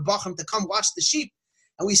arranged for Bacham to come watch the sheep.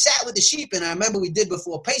 And we sat with the sheep, and I remember we did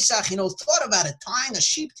before Pesach, thought about it, tying a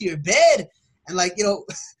sheep to your bed. And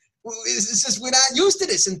it's just, we're not used to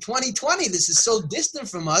this in 2020. This is so distant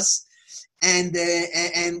from us.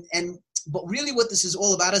 But really what this is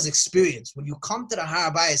all about is experience. When you come to the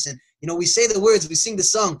Har HaBayis and, we say the words, we sing the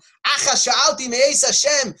song, Acha sha'alti me'eis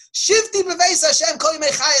Hashem, shivti beveis Hashem, kol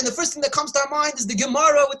yimei chai. And the first thing that comes to our mind is the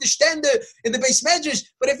Gemara with the Stender in the Beis Medrash.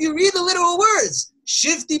 But if you read the literal words,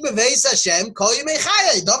 shivti beveis Hashem, kol yimei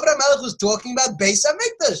chai. David HaMelech was talking about Beis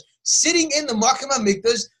HaMikdash, sitting in the Makom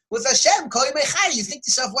HaMikdash with Hashem, kol yimei chai. You think to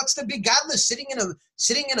yourself, what's the big godless sitting in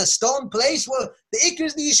a stone place? Well, the Ikr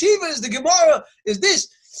is the Yeshiva, is the Gemara, is this.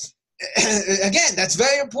 Again, that's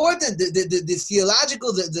very important. The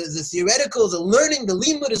theological, the theoretical, the learning, the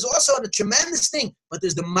limud is also a tremendous thing. But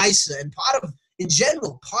there's the maisa, and part of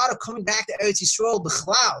coming back to Eretz Yisrael,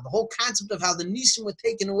 b'chlal, the whole concept of how the nisim were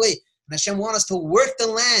taken away, and Hashem wants us to work the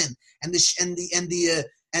land, and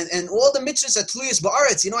all the mitzvahs are tluyas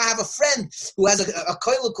ba'aretz. I have a friend who has a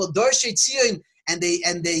koil called Dorshei Tzion, and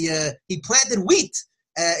he planted wheat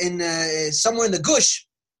in somewhere in the Gush,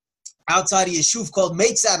 outside of Yeshuv called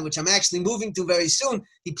Meitzad, which I'm actually moving to very soon.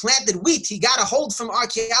 He planted wheat. He got a hold from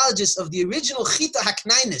archaeologists of the original chita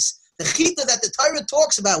haknainis, the chita that the Torah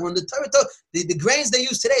talks about. When the Torah the grains they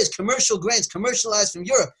use today is commercial grains, commercialized from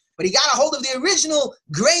Europe. But he got a hold of the original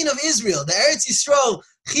grain of Israel, the Eretz Yisrael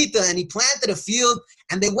chita, and he planted a field,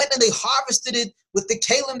 and they went and they harvested it with the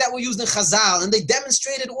kalim that were used in Chazal, and they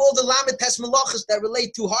demonstrated all the lamed tes melachos that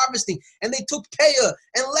relate to harvesting, and they took peah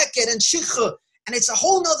and leket and shicha. And it's a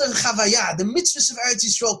whole nother chavayah. The mitzvahs of Eretz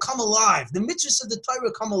Yisrael come alive. The mitzvahs of the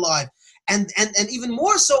Torah come alive. And even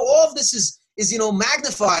more so, all of this is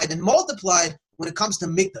magnified and multiplied when it comes to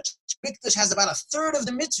Mikdash. Mikdash has about a third of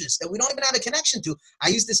the mitzvahs that we don't even have a connection to. I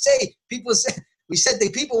used to say, we said to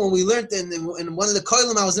people when we learned in one of the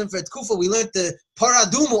koilim I was in for at Kufa, we learned the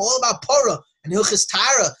Paraduma, all about Para and Hilchis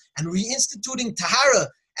Tahara and reinstituting Tahara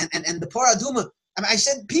and the Paraduma. I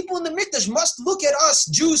said, people in the Mikdash must look at us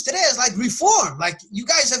Jews today as like reform. Like, you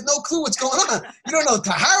guys have no clue what's going on. You don't know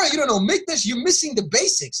Tahara, you don't know Mikdash, you're missing the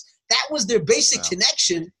basics. That was their basic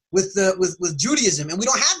connection with Judaism, and we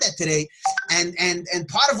don't have that today. And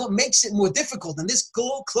part of what makes it more difficult, and this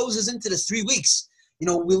goal closes into the 3 weeks. We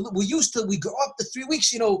go up to 3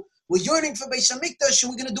 weeks, we're yearning for Beis HaMikdash,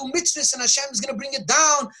 and we're going to do mitzvahs, and Hashem is going to bring it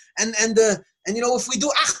down, and if we do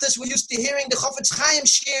Achdus, we're used to hearing the Chofetz Chaim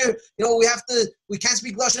shir. We can't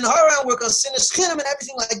speak Lashon Hara, work on Sinas Chinam and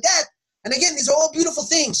everything like that. And again, these are all beautiful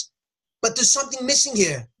things. But there's something missing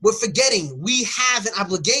here. We're forgetting. We have an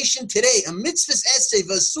obligation today. A mitzvahs essay,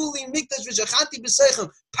 Vasuli Mikdash V'Shachanti B'Seichem,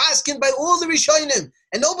 paskin by all the Rishonim.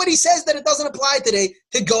 And nobody says that it doesn't apply today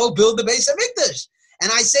to go build the Beis HaMikdash.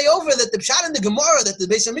 And I say over that the Pshat in the Gemara that the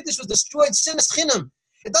Beis HaMikdash was destroyed Sinas Chinam.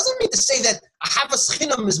 It doesn't mean to say that a Havas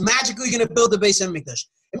Chinam is magically going to build the Beis HaMikdash.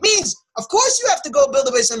 It means, of course, you have to go build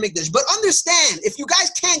the Beis HaMikdash. But understand, if you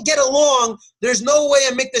guys can't get along, there's no way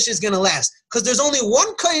a Mikdash is going to last. Because there's only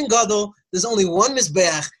one Kohen Gadol, there's only one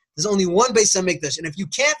Mizbeach, there's only one Beis HaMikdash. And if you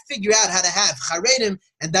can't figure out how to have Charedim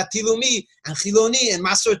and Datilumi and Chiloni and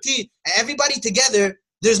Masorti and everybody together,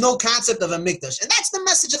 there's no concept of a Mikdash. And that's the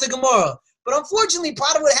message of the Gemara. But unfortunately,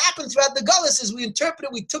 part of what happened throughout the Gullus is we interpreted,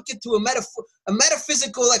 we took it to a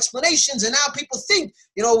metaphysical explanations, and now people think,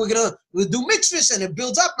 we'll do mitzvahs, and it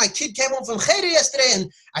builds up. My kid came home from Cheder yesterday,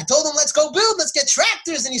 and I told him, let's go build, let's get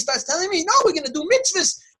tractors, and he starts telling me, no, we're going to do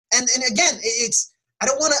mitzvahs. And again, I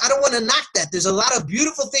don't want to knock that. There's a lot of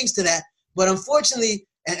beautiful things to that, but unfortunately,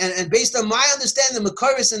 and based on my understanding, the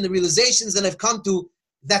Makaris and the realizations that I've come to,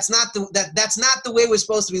 that's not the way we're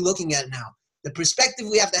supposed to be looking at it now. The perspective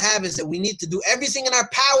we have to have is that we need to do everything in our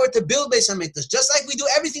power to build Beis HaMikdash, just like we do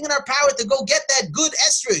everything in our power to go get that good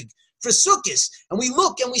esrog for Sukkot. And we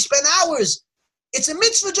look and we spend hours. It's a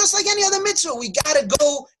mitzvah just like any other mitzvah. We got to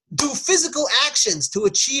go do physical actions to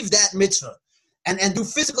achieve that mitzvah. And do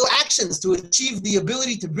physical actions to achieve the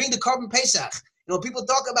ability to bring the Korban Pesach. People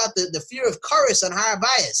talk about the fear of Karis on Har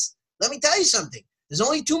Bayis. Let me tell you something. There's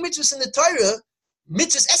only 2 mitzvahs in the Torah,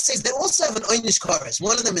 mitzvahs essays that also have an Oynish Karis.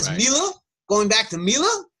 One of them is Milah, going back to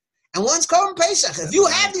Milah, and one's Korban Pesach. If you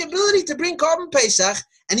have the ability to bring Korban Pesach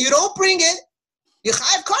and you don't bring it, you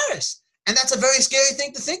chayav Karis. And that's a very scary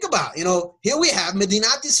thing to think about. Here we have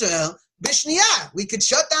Medinat Yisrael, Bishniya. We could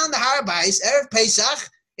shut down the Har Bayis, Erev Pesach.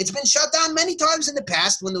 It's been shut down many times in the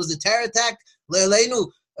past when there was the terror attack,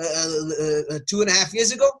 Le'aleinu, 2.5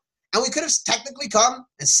 years ago. And we could have technically come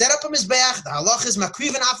and set up a Mizbeach. The halach is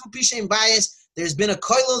Makriv and Afu Pishem Bayis. There's been a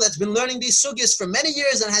koilo that's been learning these sugyas for many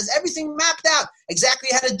years and has everything mapped out, exactly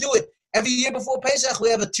how to do it. Every year before Pesach, we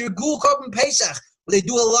have a Tirgul Korban Pesach, where they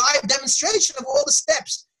do a live demonstration of all the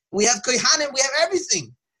steps. We have kohanim, we have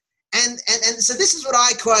everything. And so this is what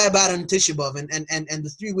I cry about in Tisha B'Av and the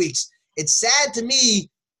 3 weeks. It's sad to me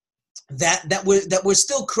that we're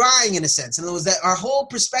still crying in a sense. In other words, that our whole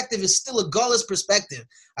perspective is still a Gullus perspective.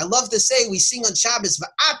 I love to say, we sing on Shabbos,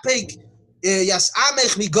 Va'apeg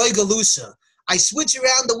Yasamech Migoy Galusa. I switch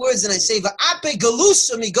around the words and I say, Va'apeg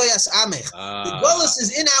Galusa Migoy Yasamech. The Gullus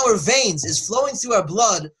is in our veins, is flowing through our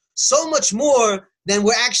blood so much more than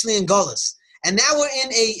we're actually in Gullus. And now we're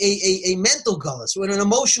in a mental Gullus. We're in an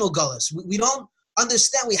emotional Gullus. We don't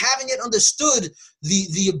understand, we haven't yet understood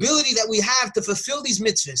the ability that we have to fulfill these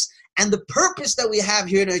mitzvahs and the purpose that we have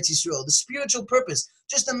here in Eretz Yisrael, the spiritual purpose.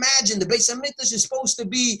 Just imagine the Beis HaMikdash is supposed to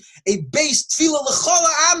be a base tefillah l'chol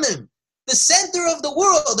ha'amim, the center of the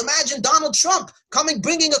world. Imagine Donald Trump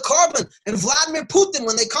bringing a carbon, and Vladimir Putin,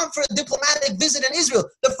 when they come for a diplomatic visit in Israel,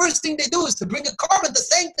 the first thing they do is to bring a carbon to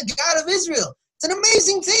thank the God of Israel. It's an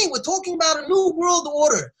amazing thing. We're talking about a new world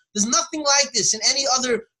order. There's nothing like this in any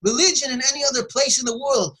other religion, in any other place in the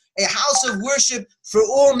world. A house of worship for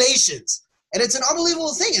all nations. And it's an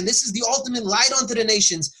unbelievable thing. And this is the ultimate light unto the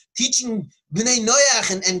nations, teaching Bnei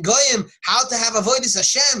Noach and Goyim how to have avodas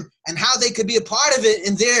Hashem and how they could be a part of it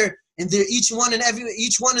in their each one in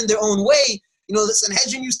their own way. The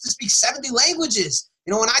Sanhedrin used to speak 70 languages.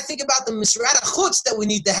 When I think about the Misrat HaChutz that we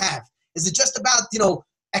need to have, is it just about,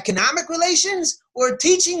 economic relations, or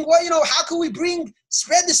teaching how can we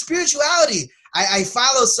spread the spirituality? I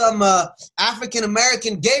follow some African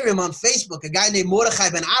American Gerim on Facebook, a guy named Mordechai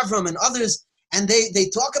Ben Avram and others, and they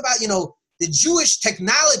talk about the Jewish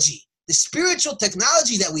technology, the spiritual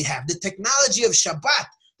technology that we have, the technology of Shabbat,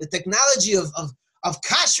 the technology of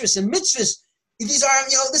kashrus and mitzvahs. These are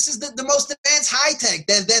this is the most advanced high tech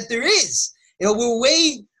that there is.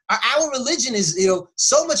 Our religion is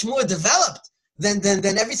so much more developed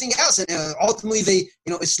than everything else, and ultimately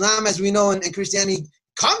Islam, as we know, and Christianity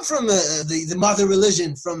come from the mother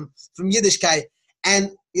religion from Yiddishkeit,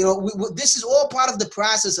 and this is all part of the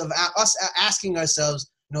process of us asking ourselves,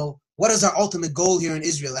 what is our ultimate goal here in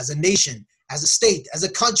Israel as a nation, as a state, as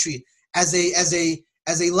a country, as a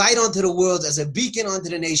light onto the world, as a beacon onto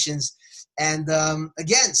the nations. And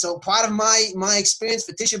again, so part of my experience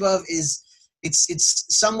for Tisha B'Av is it's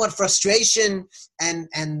somewhat frustration and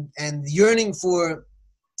yearning for,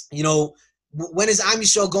 when is Am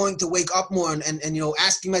Yisrael going to wake up more, and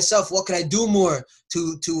asking myself, what could I do more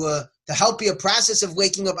to help be a process of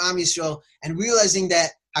waking up Am Yisrael and realizing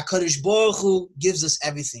that HaKadosh Baruch Hu gives us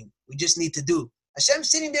everything. We just need to do.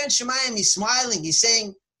 Hashem's sitting there in Shemayim, he's smiling, he's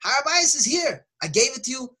saying, Har Bayis is here. I gave it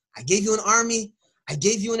to you. I gave you an army. I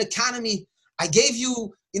gave you an economy. I gave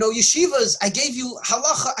you, yeshivas. I gave you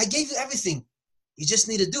halacha. I gave you everything. You just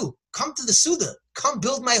need to do. Come to the Suda. Come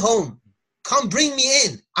build my home. Come bring me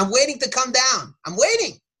in. I'm waiting to come down. I'm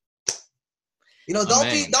waiting.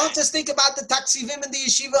 Don't just think about the taksivim and the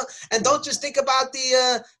yeshiva, and don't just think about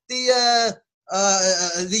the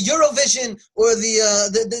Eurovision or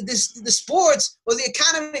the sports or the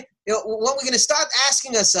economy. When we're going to start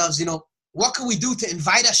asking ourselves, what can we do to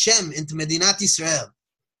invite Hashem into Medinat Yisrael?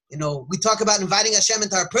 we talk about inviting Hashem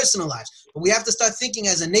into our personal lives, but we have to start thinking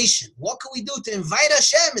as a nation. What can we do to invite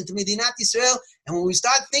Hashem into Medinat Yisrael? And when we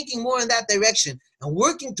start thinking more in that direction and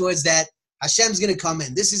working towards that, Hashem's going to come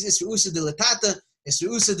in. This is Isru'usa de Latata,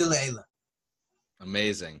 Isru'usa de Le'ela.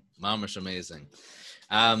 Amazing. Mamash amazing.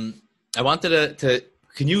 I wanted to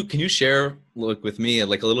can you share with me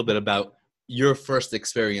like a little bit about your first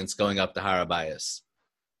experience going up to Har HaBayis?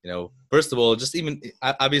 First of all, just even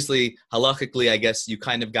obviously halachically, I guess you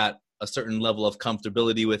kind of got a certain level of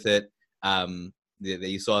comfortability with it. That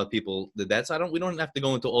you saw people did that, so we don't have to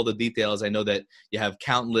go into all the details. I know that you have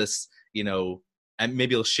countless, and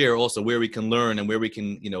maybe you'll share also where we can learn and where we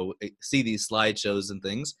can, see these slideshows and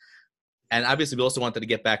things. And obviously, we also wanted to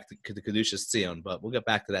get back to the Kedushas Tzion, but we'll get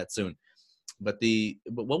back to that soon. But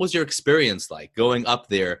what was your experience like going up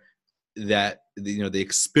there? That the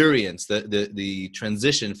experience, the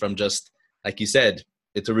transition from just like you said,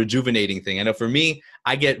 it's a rejuvenating thing. I know for me,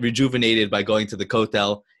 I get rejuvenated by going to the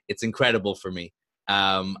Kotel. It's incredible for me.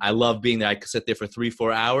 I love being there. I could sit there for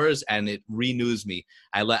 3-4 hours and it renews me.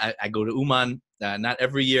 I go to Uman, not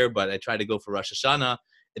every year, but I try to go for Rosh Hashanah.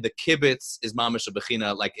 The kibbutz is mamash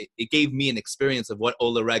bechina. Like it gave me an experience of what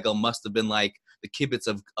Ola Regel must have been like. The kibbutz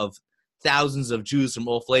of thousands of Jews from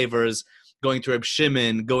all flavors, going to Reb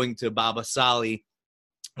Shimon, going to Baba Sali.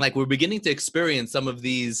 Like we're beginning to experience some of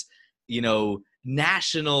these,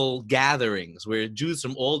 national gatherings where Jews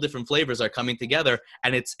from all different flavors are coming together,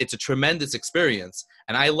 and it's a tremendous experience.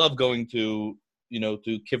 And I love going to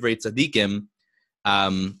Kivrei Tzadikim.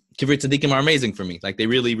 Kivrei Tzadikim are amazing for me. Like they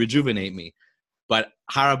really rejuvenate me. But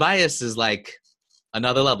Har HaBayis is like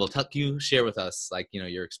another level. Can you share with us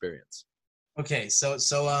your experience? Okay, so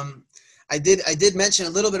I did mention a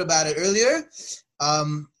little bit about it earlier.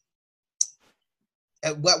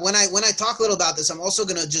 When I talk a little about this, I'm also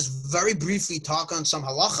going to just very briefly talk on some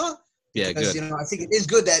halacha. Yeah, because, good. I think it is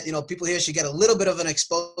good that, people here should get a little bit of an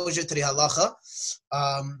exposure to the halacha.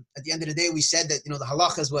 At the end of the day, we said that, the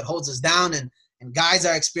halacha is what holds us down and guides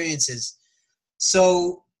our experiences.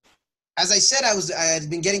 So, as I said, I had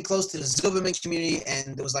been getting close to the Zilberman community,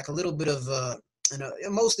 and there was like a little bit of,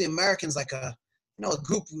 mostly Americans, like a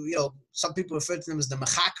group, some people refer to them as the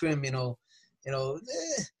Mechakrim,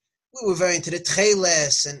 we were very into the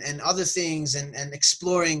Tcheles and other things and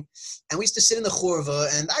exploring. And we used to sit in the Chorva,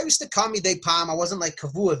 and I used to come midei pam. I wasn't like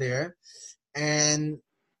Kavua there. And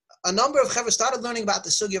a number of Chevra started learning about the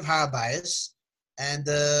Sugi of Har HaBayis. And,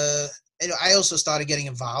 I also started getting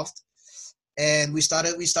involved. And we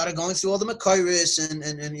started going through all the Makairis and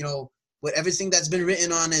with everything that's been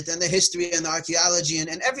written on it and the history and the archaeology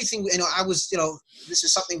and everything. I was, this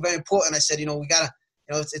is something very important. I said, we got to,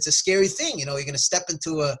 it's a scary thing. You're going to step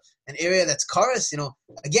into an area that's Karas,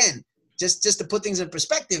 again, just to put things in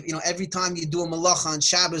perspective, every time you do a malacha on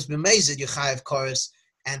Shabbos, b'mezid, you chayav Karas.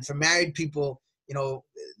 And for married people, the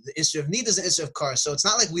issue of need is an issue of Karas. So it's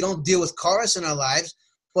not like we don't deal with Karas in our lives,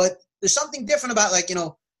 but there's something different about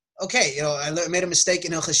okay, I made a mistake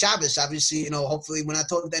in Hilchos Shabbos. Obviously, hopefully we're not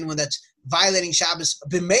talking to anyone that's violating Shabbos,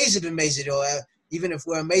 b'mezid, even if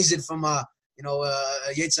we're amazed from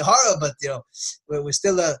Yetzer Hara, but we're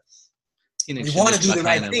still we want to do the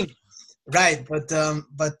right thing, right? But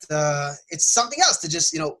it's something else to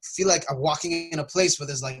just feel like I'm walking in a place where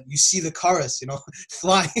there's like you see the chorus,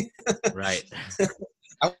 flying. Right.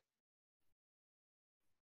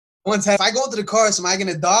 Once if I go into the chorus, am I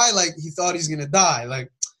gonna die? Like he thought he's gonna die.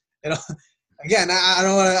 Like again, I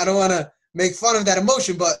don't want to make fun of that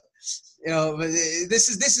emotion, but. But this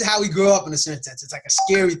is how we grew up in a certain sense. It's like a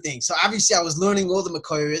scary thing. So obviously I was learning all the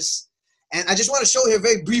Makairis, and I just want to show here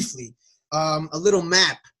very briefly a little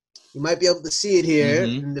map. You might be able to see it here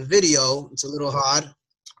in the video. It's a little hard.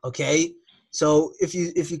 Okay, so if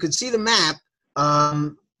you could see the map,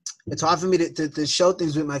 it's hard for me to show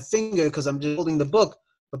things with my finger because I'm just holding the book.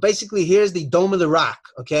 But basically, here's the Dome of the Rock.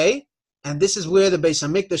 Okay, and this is where the Beis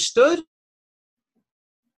Hamikdash stood,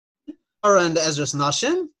 and the Ezras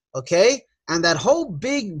Nashim. Okay, and that whole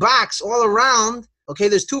big box all around, okay,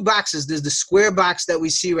 there's two boxes. There's the square box that we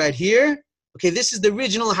see right here. Okay, this is the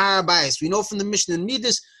original Har HaBayis. We know from the Mishnah in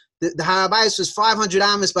Midas, the Har HaBayis was 500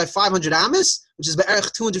 amas by 500 amas, which is by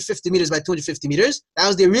 250 meters by 250 meters. That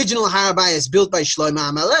was the original Har HaBayis built by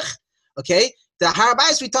Shlomo HaMelech. Okay, the Har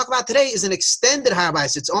HaBayis we talk about today is an extended Har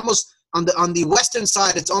HaBayis. It's almost, on the western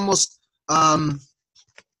side, it's almost,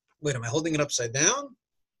 wait, am I holding it upside down?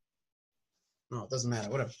 No, it doesn't matter.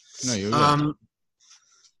 Whatever. No, you're good.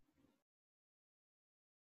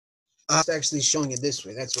 It's actually showing it this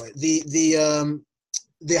way. That's right. The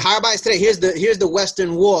Har HaBayis today. Here's the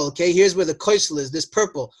western wall. Okay, here's where the Kaisel is. This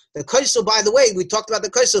purple. The Kaisel, by the way, we talked about the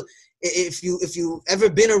Kaisel. If you ever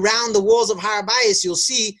been around the walls of Har HaBayis, you'll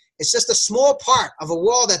see It's just a small part of a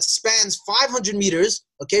wall that spans 500 meters,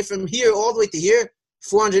 okay, from here all the way to here,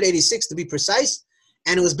 486 to be precise.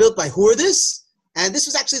 And it was built by Hurdis. And this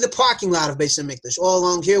was actually the parking lot of Beis HaMikdash. All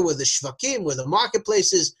along here were the Shvakim, were the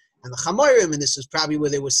marketplaces, and the Chamorim, and this is probably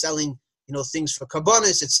where they were selling, things for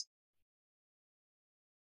Karbonis. It's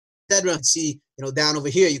etc. You can see, down over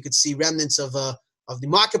here, you could see remnants of the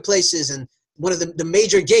marketplaces, and one of the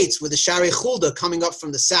major gates were the Shari Chulda coming up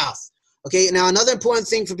from the south. Okay, now another important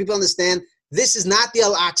thing for people to understand, this is not the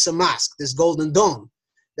Al-Aqsa Mosque, this golden dome.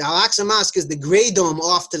 The Al-Aqsa Mosque is the gray dome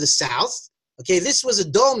off to the south. Okay, this was a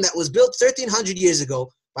dome that was built 1,300 years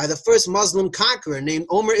ago by the first Muslim conqueror named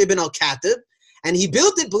Omar ibn al-Khatib. And he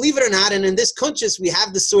built it, believe it or not, and in this Kunchis we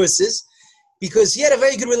have the sources, because he had a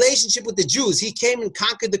very good relationship with the Jews. He came and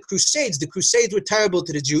conquered the Crusades. The Crusades were terrible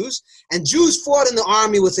to the Jews, and Jews fought in the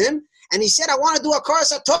army with him. And he said, I want to do a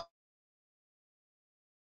Karas HaTov.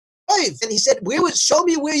 And he said, show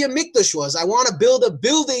me where your Mikdash was. I want to build a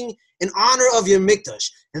building in honor of your Mikdash.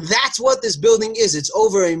 And that's what this building is. It's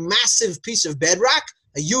over a massive piece of bedrock,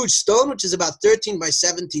 a huge stone, which is about 13 by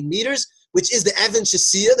 17 meters, which is the Even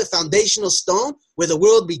Shesiyah, the foundational stone, where the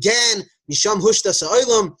world began, Misham Hushtas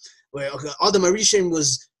Ha'olam, where Adam HaRishon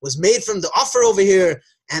was made from the offer over here,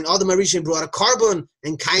 and Adam HaRishon brought a carbon,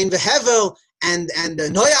 and Cain v'Hevel, and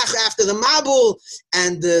Noach after the Mabul,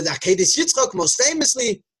 and the Akedes Yitzchak, most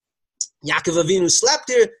famously. Yaakov Avinu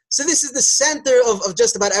slept here. So this is the center of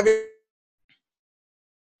just about everything.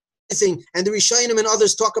 And the Rishonim and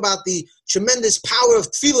others talk about the tremendous power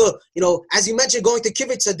of tefillah. As you mentioned, going to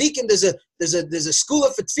Kibbutz Tzadikim, there's a school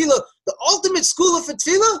of tefillah. The ultimate school of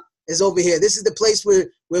tefillah is over here. This is the place where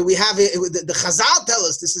we have it. The Chazal tell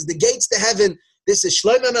us this is the gates to heaven. This is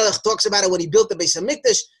Shlomo Melech talks about it when he built the Beis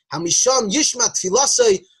HaMikdash. Hamisham Yishma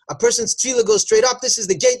Tfilasai. A person's tefillah goes straight up. This is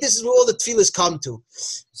the gate. This is where all the tefillahs come to.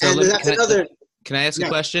 So and that's another. Can I ask a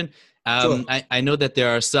question? Sure. I know that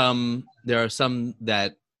there are some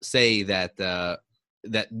that say that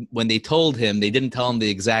when they told him, they didn't tell him the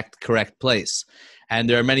exact correct place, and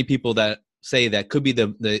there are many people that say that could be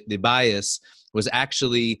the bias was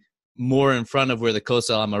actually more in front of where the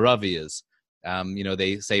Kosel Amaravi is.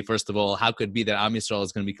 They say, first of all, how could it be that Am Yisrael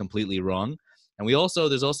is going to be completely wrong? And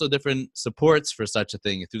there's also different supports for such a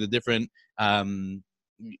thing through the different, I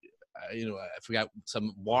forgot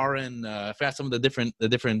some Warren, I forgot some of the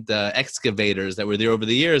different excavators that were there over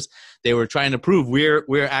the years. They were trying to prove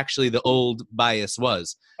where actually the old bias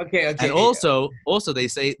was. Okay. And also they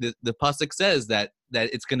say the pasuk says that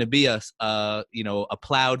it's going to be a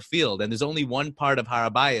plowed field, and there's only one part of Har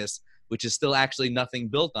HaBayis which is still actually nothing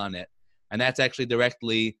built on it, and that's actually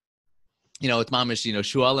directly. It's mamish,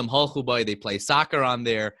 Shualim Holchubai, they play soccer on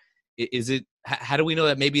there. Is it, how do we know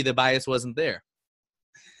that maybe the bias wasn't there?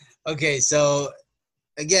 Okay, so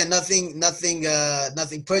again, nothing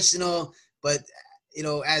personal, but,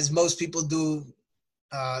 as most people do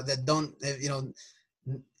that don't,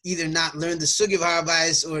 either not learn the sugi of Har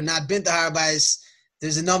HaBayis or not been to Har HaBayis,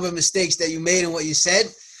 there's a number of mistakes that you made in what you said.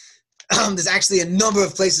 There's actually a number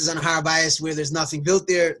of places on Har HaBayis where there's nothing built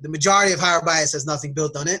there. The majority of Har HaBayis has nothing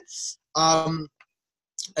built on it.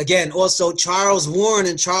 Again, also Charles Warren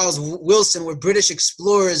and Charles Wilson were British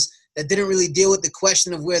explorers that didn't really deal with the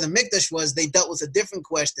question of where the Mikdash was. They dealt with a different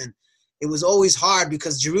question. It was always hard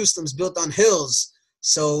because Jerusalem's built on hills,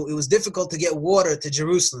 so it was difficult to get water to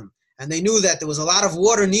Jerusalem. And they knew that there was a lot of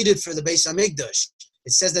water needed for the Beis HaMikdash.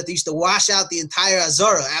 It says that they used to wash out the entire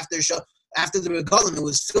Azara after the Regalim. It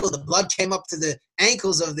was filled. The blood came up to the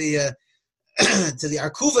ankles of the to the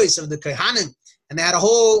Arkuves of the Kohanim. And they had a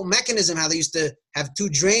whole mechanism how they used to have two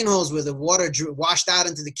drain holes where the water washed out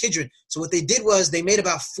into the Kidron. So what they did was they made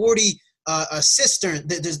about 40 cisterns.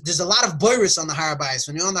 There's a lot of boirus on the Har HaBayis.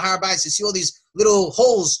 When you're on the Har HaBayis, you see all these little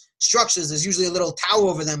holes, structures. There's usually a little tower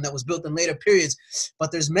over them that was built in later periods.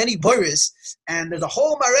 But there's many boirus, and there's a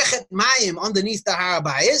whole marechet mayim underneath the Har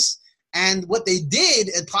HaBayis. And what they did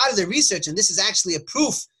as part of their research, and this is actually a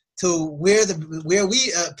proof to where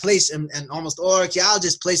we place, and almost all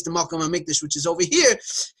archaeologists place the Makom HaMikdash, which is over here,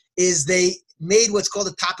 is they made what's called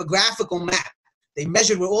a topographical map. They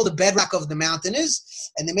measured where all the bedrock of the mountain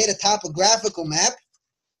is, and they made a topographical map.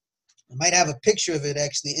 I might have a picture of it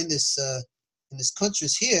actually in this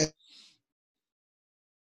countries here.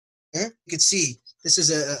 You can see this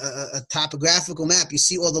is a topographical map. You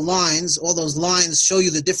see all the lines. All those lines show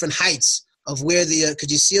you the different heights of where the.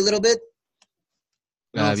 Could you see a little bit?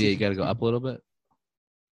 Yeah, you got to go up a little bit.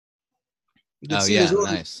 Oh, yeah,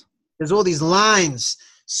 nice. There's all these lines.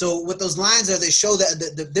 So what those lines are, they show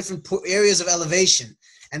the different areas of elevation.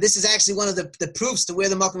 And this is actually one of the proofs to where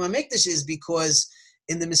the Makom HaMikdash is, because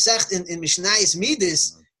in the Masech, in Mishnayos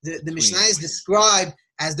Midas, the Mishnayos describe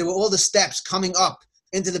as there were all the steps coming up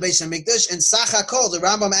into the Beis HaMikdash. And Sach HaKol, the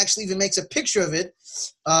Rambam actually even makes a picture of it.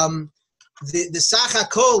 The Sach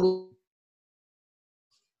HaKol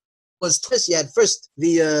was twist. You had first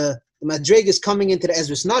the Madregas coming into the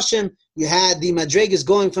Ezras Nashim. You had the Madregas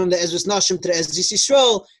going from the Ezras Nashim to the Ezras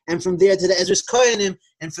Yisrael, and from there to the Ezras Koyanim,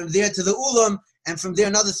 and from there to the Ulam, and from there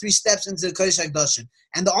another 3 steps into the Kodesh HaKadoshim.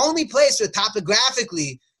 And the only place where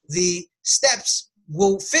topographically the steps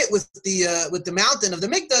will fit with the mountain of the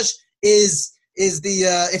Mikdash is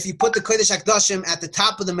the if you put the Kodesh HaKadoshim at the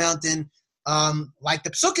top of the mountain. Like the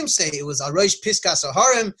Psukim say, it was Arosh Piskas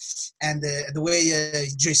Aharim, and the way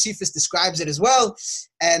Josephus describes it as well.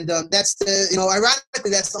 And that's ironically,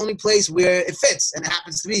 that's the only place where it fits. And it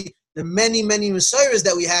happens to be the many, many Messiahs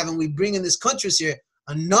that we have, and we bring in this country here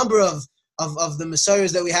a number of the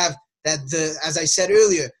Messiahs that we have, that as I said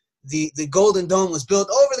earlier, the Golden Dome was built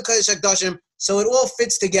over the Kodesh HaKadoshim, so it all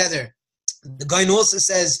fits together. The Gaon also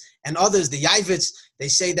says, and others, the Yavitz, they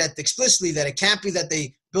say that explicitly that it can't be that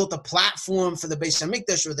they built a platform for the Beis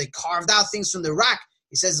HaMikdash or they carved out things from the rock.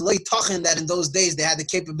 He says that in those days they had the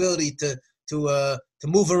capability to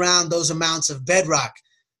move around those amounts of bedrock.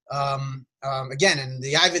 Again, in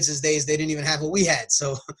the Yavitz days they didn't even have what we had.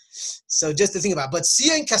 So just to think about. But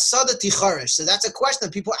Siyan Kasada Ticharish. So that's a question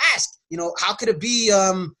that people ask. How could it be?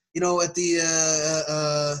 At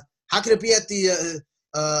the how could it be at the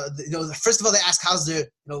first of all, they ask how's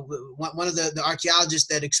one of the archaeologists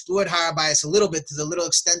that explored Har HaBayis a little bit, to the little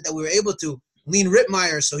extent that we were able to, Lean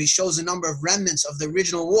Rittmeyer, so he shows a number of remnants of the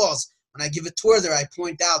original walls. When I give a tour there, I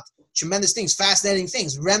point out tremendous things, fascinating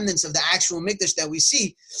things, remnants of the actual Mikdash that we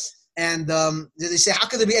see. And they say, how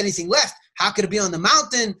could there be anything left? How could it be on the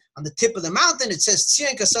mountain, on the tip of the mountain? It says,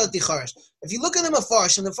 Tzion Kasad Ticharish. If you look at the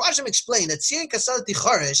Mefarshim explain that Tzion Kasad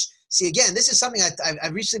Ticharish, see, again, this is something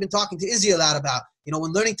I've recently been talking to Israel out about.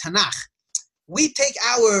 When learning Tanakh, we take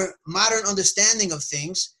our modern understanding of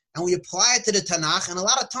things and we apply it to the Tanakh, and a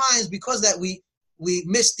lot of times because that we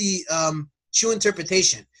miss the true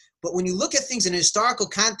interpretation. But when you look at things in a historical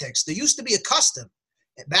context, there used to be a custom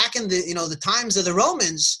back in the times of the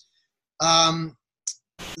Romans,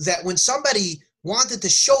 that when somebody wanted to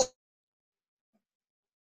show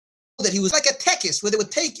that he was like a tekis, where they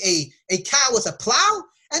would take a cow with a plow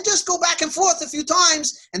and just go back and forth a few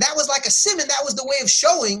times, and that was like a simon. That was the way of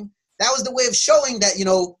showing. That was the way of showing that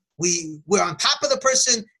we're on top of the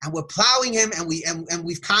person and we're plowing him and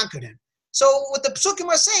we've conquered him. So what the Psukim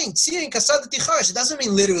are saying, it doesn't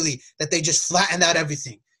mean literally that they just flattened out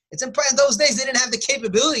everything. It's important. In those days they didn't have the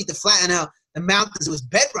capability to flatten out the mountains. It was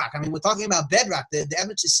bedrock. I mean, we're talking about bedrock. The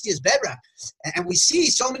evidence you see is bedrock, and we see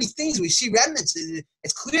so many things. We see remnants.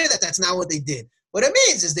 It's clear that that's not what they did. What it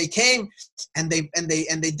means is they came and they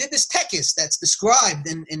did this tekis that's described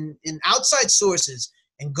in outside sources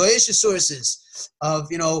and Goyish sources of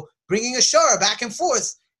bringing a shara back and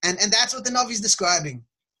forth, and that's what the Navi is describing.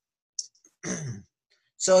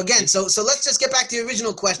 So again, so let's just get back to the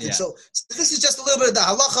original question. Yeah. So this is just a little bit of the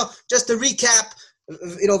halacha, just to recap,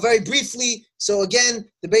 very briefly. So again,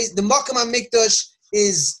 the Makam HaMikdash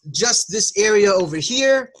is just this area over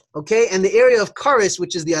here, okay? And the area of Karis,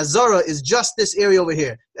 which is the Azara, is just this area over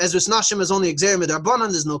here. Ezras Nashim is only Exerim Darbanan,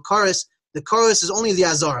 there's no Karis. The Karis is only the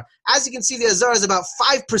Azara. As you can see, the Azara is about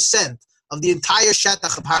 5% of the entire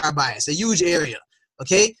Shatach of Har HaBayis, a huge area,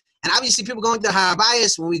 okay? And obviously people going to Har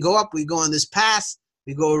HaBayis, when we go up, we go on this path,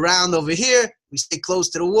 we go around over here, we stay close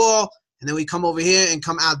to the wall, and then we come over here and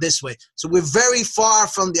come out this way. So we're very far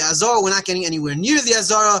from the Azara. We're not getting anywhere near the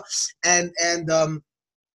Azara, and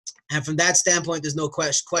from that standpoint, there's no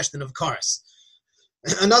question of Karis.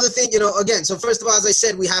 Another thing, again, so first of all, as I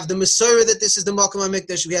said, we have the Masorah that this is the Makam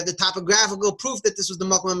HaMikdash. We have the topographical proof that this was the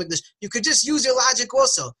Makam HaMikdash. You could just use your logic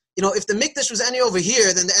also. If the Mikdash was any over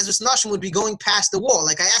here, then the Ezras Nashim would be going past the wall.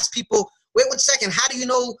 Like I asked people, wait 1 second, how do you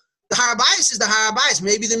know the Har HaBayis is the Har HaBayis?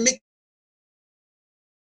 Maybe the Mikdash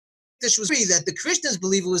was free, that the Christians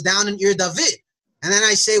believe it was down in Ir David. And then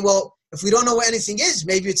I say, well, if we don't know where anything is,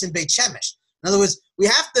 maybe it's in Beit Shemesh. In other words, we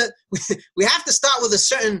have to start with a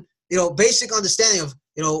certain basic understanding of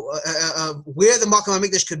where the Makam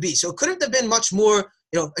HaMikdash could be. So it couldn't have been much more.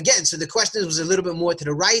 Again, so the question was a little bit more to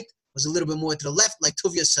the right, was a little bit more to the left, like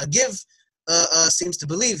Tuvia Sagiv seems to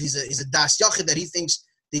believe. He's a Das Yachid that he thinks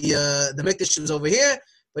the Mikdash was over here.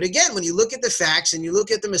 But again, when you look at the facts and you look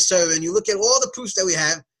at the Masorah and you look at all the proofs that we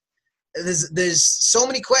have, there's so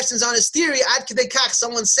many questions on his theory. Ad Kedei Kach,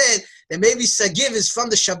 someone said that maybe Sagiv is from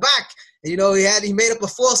the Shabak. He made up a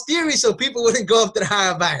false theory so people wouldn't go up to the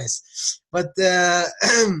Har HaBayis. But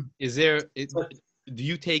do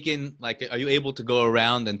you take in, are you able to go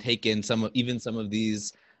around and take in some of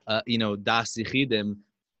these Das Yichidim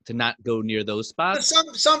to not go near those But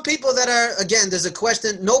spots. some people that are, again, there's a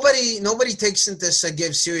question. Nobody takes into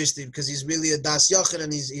Sagev seriously because he's really a das yachid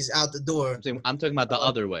and he's out the door. I'm talking about the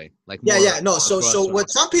other way, like No. So what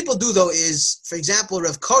some people do though is, for example,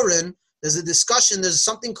 Rav Koren, there's a discussion. There's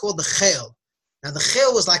something called the chel. Now the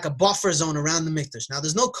chel was like a buffer zone around the mikdash. Now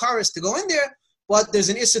there's no kares to go in there, but there's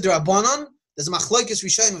an issa d'Rabbanan. There's a machlokes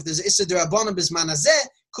Rishonim. If there's an issa d'Rabbanan bisman hazeh,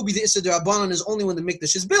 could be the issa d'Rabbanan is only when the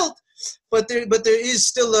mikdash is built. But there is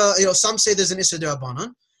still some say there's an issa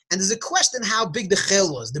d'Rabbanan, and there's a question how big the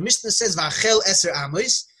chel was. The Mishnah says va'chel eser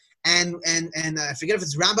amos, and I forget if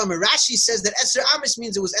it's Rambam or Rashi says that eser amos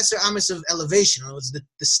means it was eser amos of elevation. It was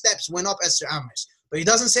the steps went up eser amos, but he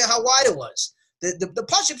doesn't say how wide it was. The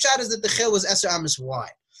Pashup shot is that the chel was eser amos wide,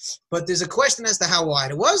 but there's a question as to how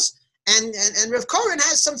wide it was. And Rav Koren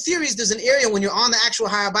has some theories. There's an area when you're on the actual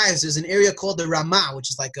Har HaBayis, there's an area called the Ramah, which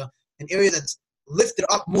is like an area that's lifted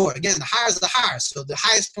up more. Again, the higher is the higher. So the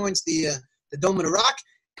highest point's the Dome of the Rock.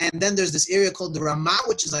 And then there's this area called the Ramah,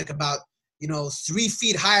 which is like about 3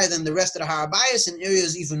 feet higher than the rest of the Har HaBayis, and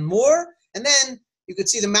areas even more. And then you could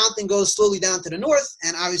see the mountain goes slowly down to the north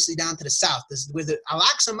and obviously down to the south. This is where the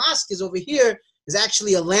Al-Aqsa Mosque is over here, is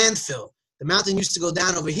actually a landfill. The mountain used to go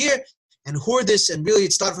down over here and hoard this, and really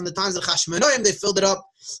it started from the times of the Chashmonaim. They filled it up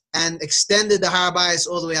and extended the Har HaBayis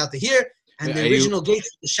all the way out to here. And the original gate,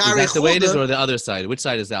 the Shari Chulda. Is that the way it is, or the other side? Which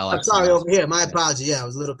side is the Al-Aqsa? I'm sorry, over here. My apology. Yeah, I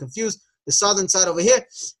was a little confused. The southern side over here.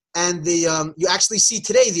 And you actually see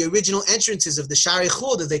today the original entrances of the Shari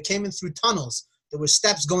Chulda. They came in through tunnels. There were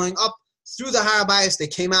steps going up through the Har HaBayis. They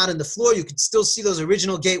came out in the floor. You could still see those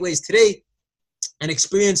original gateways today and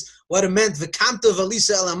experience what it meant. V'kamta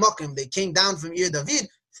v'alisa el hamokim. They came down from Ir David,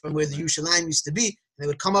 from where the Yerushalayim used to be, and they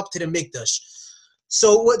would come up to the Mikdash.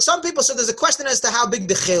 So what some people say, there's a question as to how big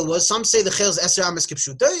the chel was. Some say the chel is eser amos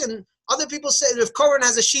kipshutay, and other people say Rav Koren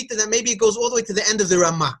has a sheet that maybe it goes all the way to the end of the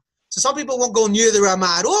Ramah. So some people won't go near the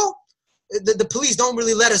Ramah at all. The police don't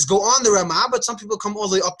really let us go on the Ramah, but some people come all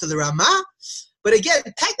the way up to the Ramah. But again,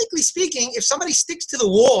 technically speaking, if somebody sticks to the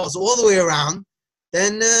walls all the way around,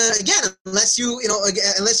 then again, unless you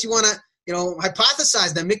want to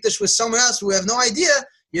hypothesize that Mikdash was somewhere else, we have no idea.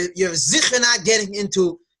 You're zicher not getting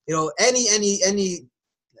into any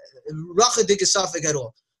rachadik safek at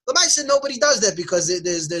all. But I said nobody does that because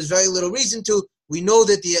there's very little reason to. We know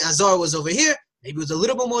that the Azar was over here. Maybe it was a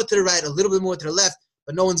little bit more to the right, a little bit more to the left,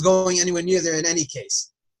 but no one's going anywhere near there in any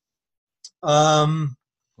case. Wow.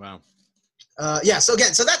 So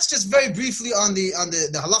that's just very briefly on the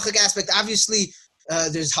halachic aspect. Obviously,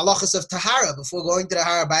 there's halachas of tahara before going to the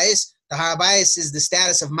Har HaBayis. The Har HaBayis is the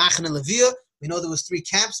status of Machane Leviyah. We know there was 3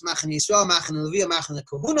 camps: Machane Yisrael, Machane Leviyah, Machane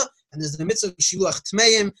Kahuna, and there's the mitzvah of Shiluach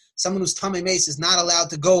Tmeim. Someone who's Tamei Meis is not allowed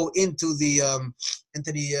to go into the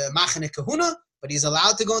Machane Kahuna, but he's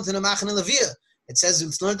allowed to go into the Machane Leviyah. It says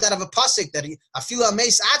it's learned out of a pasuk that Afila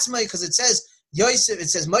Meis Atzmai, because it says Yosef. It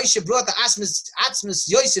says Moshe brought the Atzmas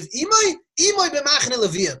Yosef Imoy b'Machane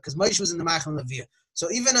Leviyah, because Moshe was in the Machane Leviyah.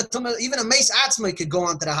 So even a Meis Atzmai could go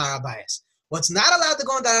onto the Har HaBayis. What's not allowed to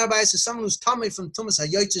go into the Har HaBayis is someone who's Tamei from Tumas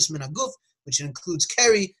HaYotzis Min HaGuf, which includes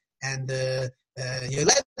Keri and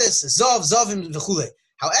Yoledes, Zovim, v'chule.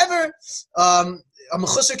 However, a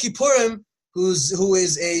Mechusar Kippurim who is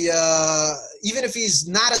even if he's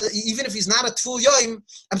not a Tful Yoim,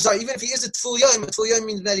 even if he is a Tful Yoim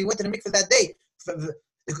means that he went to the mikveh that day.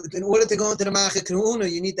 In order to go into the Machane Kahuna,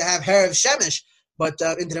 you need to have Herav Shemesh, but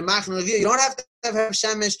into the Machane Leviyah, you don't have to have Herav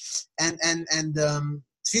Shemesh, and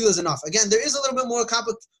Tefillah is enough. Again, there is a little bit more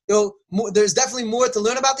complicated. There's definitely more to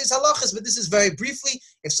learn about these halachas, but this is very briefly.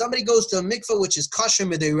 If somebody goes to a mikveh which is kosher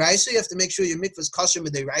midiraisa, you have to make sure your mikveh is kosher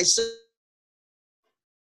midiraisa.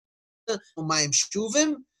 Mayim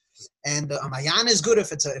shuvim, and a mayan is good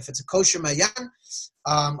if it's a kosher mayan.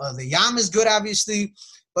 The yam is good, obviously,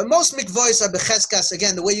 but most mikvahs are becheskas.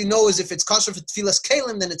 Again, the way you know is if it's kosher for tefillas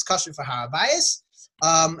kelim, then it's kosher for Har HaBayis.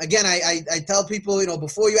 Again, I tell people,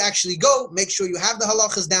 before you actually go, make sure you have the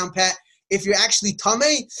halachas down pat. If you're actually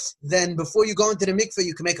tamei, then before you go into the mikveh,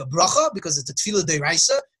 you can make a bracha because it's a tefillah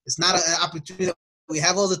deiraisa. It's not an opportunity that we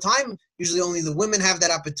have all the time. Usually only the women have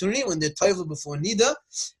that opportunity when they're toivel before nida.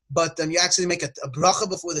 But you actually make a bracha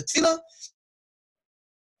before the tefillah.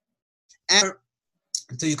 And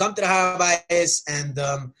until you come to the Har HaBayis,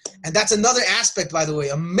 and that's another aspect, by the way,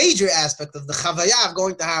 a major aspect of the chavayah of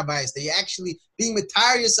going to Har HaBayis, that you're actually being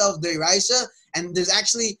mitar yourself deiraisa, and there's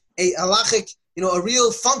actually a halachic, a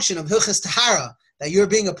real function of hilchas tahara that you're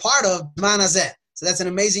being a part of b'man hazeh. So that's an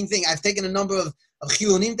amazing thing. I've taken a number of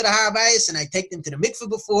chilunim to the Har HaBayis, and I take them to the mikveh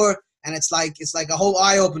before, and it's like a whole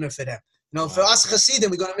eye opener for them. You know, for us Hasidim,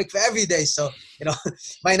 we go to mikveh every day, so you know,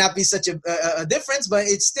 might not be such a difference, but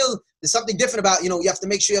it's still there's something different about, you know, you have to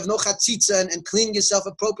make sure you have no chatzitza and cleaning yourself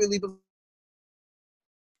appropriately before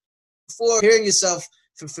preparing yourself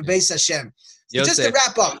for Beis Hashem. So Yosef, just to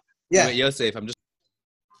wrap up, yeah. Yosef, I'm just.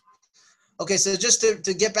 Okay, so just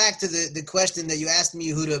to get back to the question that you asked me,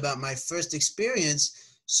 Yehuda, about my first experience.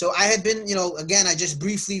 So I had been, you know, again, I just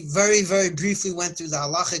briefly, very, very briefly went through the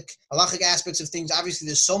halachic aspects of things. Obviously,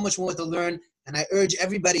 there's so much more to learn, and I urge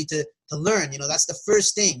everybody to learn. You know, that's the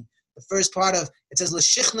first thing. The first part of, it says,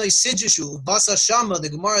 L'shichnoy sidjushu, basa shama, the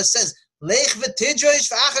Gemara says, Lech v'tidrosh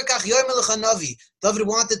v'achar kach yomer l'chanavi. David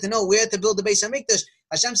wanted to know where to build the Beis HaMikdash.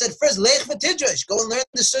 Hashem said, first, Lech v'tidrosh, go and learn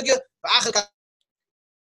the sugya, v'achar kach.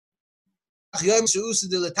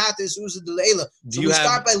 Do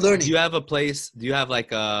start by learning. Do you have a place? Do you have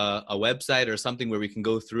like a website or something where we can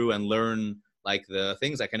go through and learn like the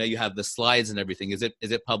things? Like I know you have the slides and everything. Is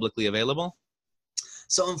it publicly available?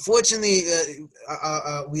 So unfortunately,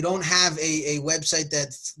 we don't have a website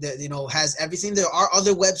that you know has everything. There are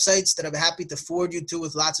other websites that I'm happy to forward you to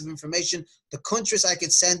with lots of information. The countries I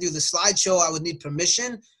could send you the slideshow. I would need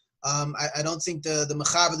permission. I don't think the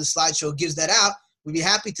Mechaber, the slideshow, gives that out. We'd be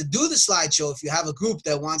happy to do the slideshow if you have a group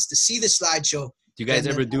that wants to see the slideshow. Do you guys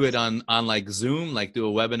ever do it on like Zoom, like do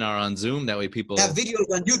a webinar on Zoom? That way people have videos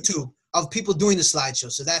on YouTube of people doing the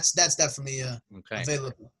slideshow. So that's definitely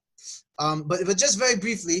available. But just very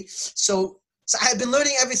briefly, so I had been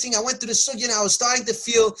learning everything. I went through the sugya and I was starting to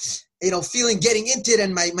feel, you know, getting into it,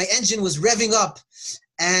 and my engine was revving up,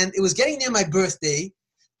 and it was getting near my birthday.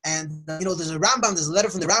 And, you know, there's a letter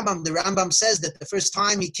from the Rambam. The Rambam says that the first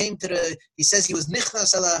time he came he says he was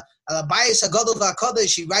nichnas ala bayis hagadol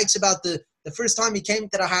v'akadosh. He writes about the first time he came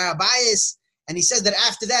to the Har HaBayis, and he says that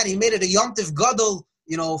after that he made it a Yom Tov Gadol,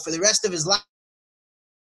 you know, for the rest of his life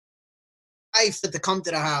to come to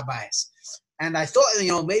the Har HaBayis. And I thought, you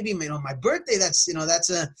know, maybe, you know, my birthday, that's a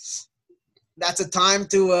time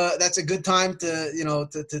that's a good time to, you know,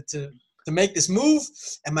 to make this move.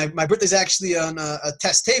 And my birthday's actually on a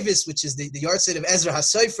Tes Tevis, which is the yahrzeit of Ezra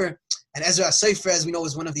HaSofer. And Ezra HaSofer, as we know,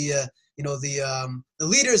 is one of the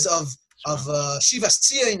leaders of Shivas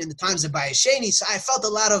Tzion in the times of Bayis Sheni. So I felt a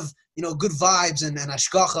lot of, you know, good vibes and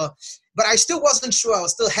hashgacha, but I still wasn't sure. I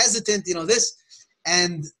was still hesitant, you know, this.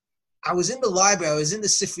 And I was in the library. I was in the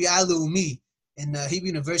Sifriyah Leumi in Hebrew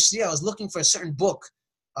University. I was looking for a certain book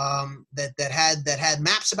that had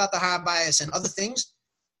maps about the Har HaBayis and other things.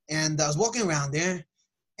 And I was walking around there,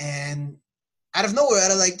 and out of nowhere,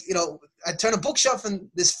 I turn a bookshelf, and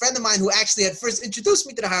this friend of mine who actually had first introduced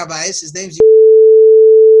me to the Har HaBayis, his name's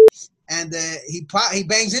and he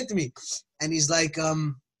bangs into me, and he's like,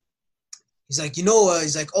 oh,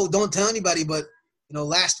 don't tell anybody, but, you know,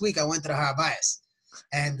 last week I went to the Har HaBayis.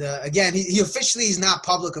 And again, he officially is not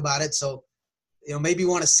public about it, so, you know, maybe you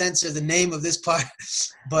want to censor the name of this part,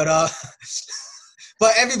 but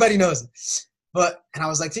everybody knows it. And I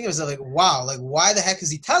was like thinking to myself, like, wow, like, why the heck is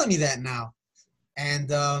he telling me that now? And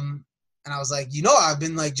I was like, you know, I've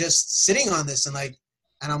been like just sitting on this, and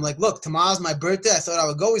I'm like, look, tomorrow's my birthday. I thought I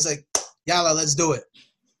would go. He's like, yalla, let's do it.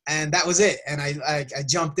 And that was it. And I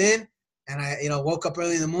jumped in, and I, you know, woke up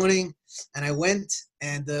early in the morning, and I went,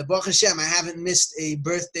 and Baruch Hashem, I haven't missed a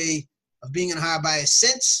birthday of being in Har HaBayis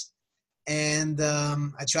since. And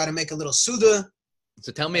I try to make a little suda.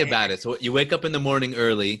 So tell me about it. So you wake up in the morning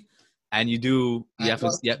early. And you do have to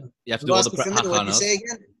do all the hachanos.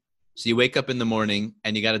 So you wake up in the morning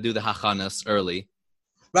and you got to do the hachanos early.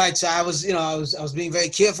 Right. So I was being very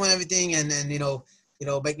careful and everything, and you know,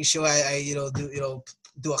 making sure I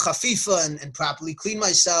do a chafifa and properly clean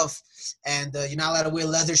myself. And you're not allowed to wear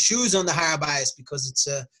leather shoes on the Har HaBayis because it's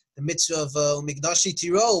the mitzvah of Umikdashi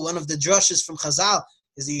Tiro. One of the drushes from Chazal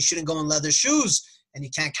is that you shouldn't go in leather shoes, and you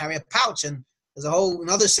can't carry a pouch. And there's a whole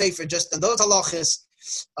another sefer just on those halachas.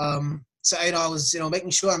 So, you know, I was, you know, making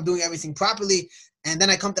sure I'm doing everything properly. And then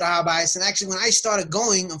I come to the Har HaBayis. And actually, when I started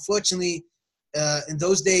going, unfortunately, in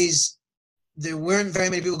those days, there weren't very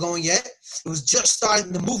many people going yet. It was just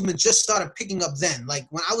starting, the movement just started picking up then. Like,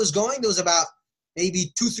 when I was going, there was about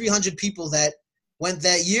maybe 200-300 people that went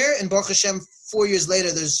that year. And Baruch Hashem, 4 years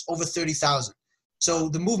later, there's over 30,000. So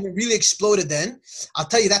the movement really exploded then. I'll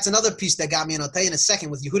tell you, that's another piece that got me, and I'll tell you in a second,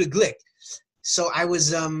 with Yehuda Glick. So that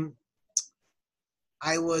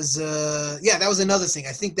was another thing.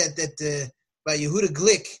 I think that by Yehuda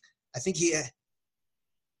Glick, I think he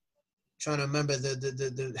trying to remember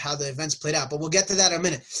the how the events played out, but we'll get to that in a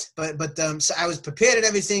minute. But so I was prepared and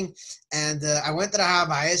everything, and I went to the Har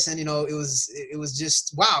HaBayis, and, you know, it was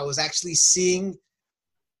just wow. It was actually seeing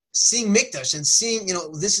Mikdash and seeing, you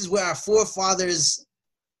know, this is where our forefathers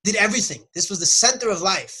did everything. This was the center of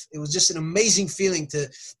life. It was just an amazing feeling to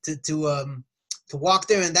walk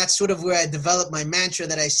there, and that's sort of where I developed my mantra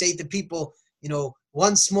that I say to people.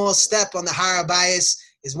 One small step on the Har HaBayis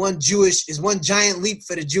is one giant leap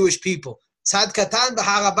for the Jewish people. Tzad katan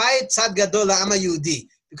b'Har HaBayit, tzad gadol la'am HaYehudi.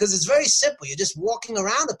 Because it's very simple. You're just walking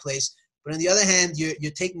around the place, but on the other hand,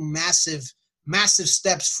 you're taking massive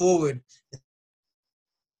steps forward.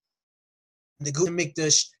 The Gula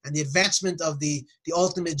Mikdash and the advancement of the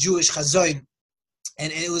ultimate Jewish Chazon.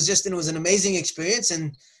 And it was an amazing experience.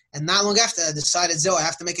 And not long after, I decided, I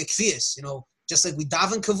have to make a kfiyas. Just like we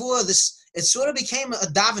daven kavua, it sort of became a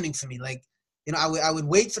davening for me. Like, I would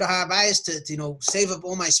wait for the Har HaBayis to save up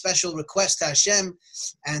all my special requests to Hashem,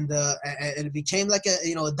 and it became like a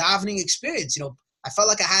davening experience. I felt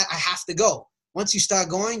like I have to go. Once you start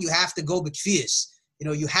going, you have to go b'kfiyas.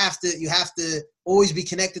 You have to always be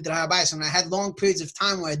connected to the Har HaBayis. When I had long periods of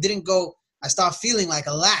time where I didn't go, I start feeling like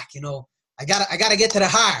a lack. I gotta get to the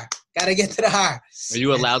Har. Gotta get to the Har. Are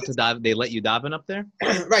you allowed to dive? They let you daven up there?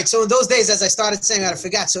 Right. So in those days, as I started saying, I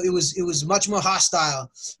forgot. So it was much more hostile.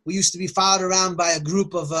 We used to be followed around by a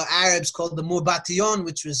group of Arabs called the Murbatiyon,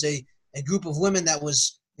 which was a group of women that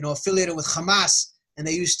was affiliated with Hamas, and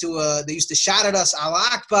they used to shout at us Allah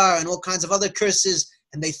Akbar and all kinds of other curses,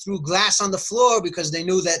 and they threw glass on the floor because they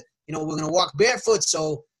knew that we're going to walk barefoot,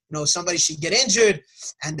 so somebody should get injured,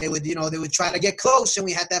 and they would try to get close, and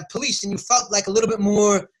we had to have police, and you felt like a little bit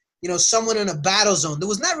more someone in a battle zone. There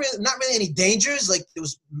was not really any dangers. Like it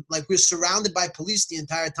was like we were surrounded by police the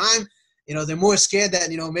entire time. They're more scared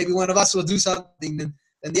that maybe one of us will do something than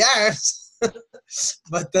the Arabs.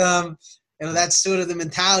 But that's sort of the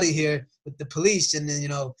mentality here with the police, and then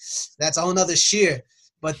that's a whole nother sheer.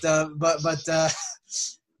 But yeah,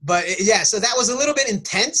 so that was a little bit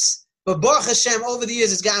intense. But Baruch Hashem, over the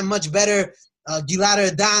years, it's gotten much better. Gilad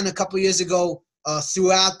Erdan a couple of years ago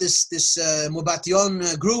throughout this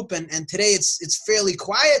Murbatiyon group, and today it's fairly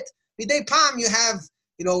quiet. Midei Pam, you have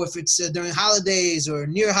if it's during holidays or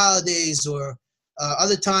near holidays or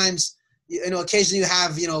other times, occasionally you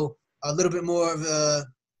have a little bit more of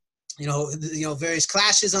various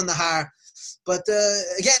clashes on the Har. But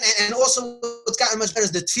again, and also what's gotten much better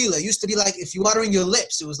is the tefillah. It used to be like if you watering your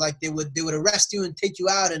lips, it was like they would arrest you and take you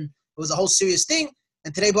out, and it was a whole serious thing.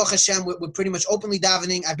 And today, Baruch Hashem, we're pretty much openly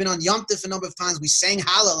davening. I've been on Yom Tov a number of times. We sang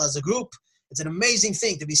Hallel as a group. It's an amazing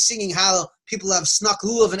thing to be singing Hallel. People have snuck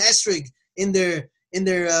lulav and esrog in their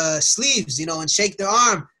sleeves, and shake their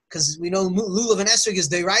arm, because we know lulav and esrog is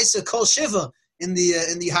deraisa kol shiva in the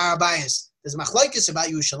Har HaBayis. There's machlokes about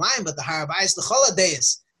Yerushalayim, but the Har HaBayis l'chol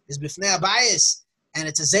hadayis is b'fnei habayis, and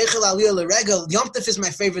it's a zeichel aliyah l'regel. Yom Tov is my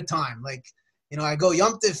favorite time. Like, I go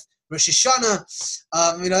Yom Tov, Rosh Hashanah,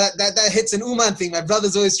 that hits an Uman thing. My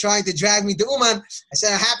brother's always trying to drag me to Uman. I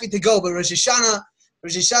said I'm happy to go, but Rosh Hashanah,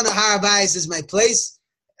 Har HaBayis is my place.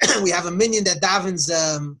 We have a minyan that davens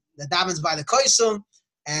by the Koisum,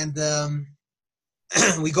 and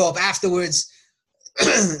we go up afterwards.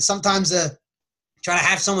 Sometimes try to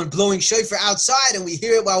have someone blowing shofar outside, and we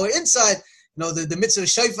hear it while we're inside. The mitzvah of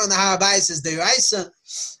shofar on the Har HaBayis is deraisa,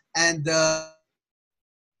 and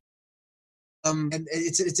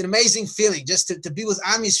it's an amazing feeling just to be with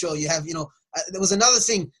Am Yisrael. You have, there was another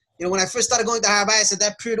thing, when I first started going to Har HaBayis at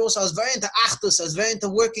that period also, I was very into Achdus. I was very into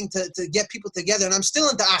working to get people together, and I'm still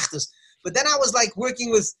into Achdus. But then I was like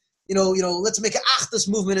working with, let's make an Achdus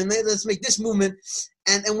movement, and let's make this movement.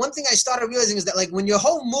 And one thing I started realizing is that, like, when your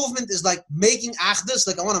whole movement is like making Achdus,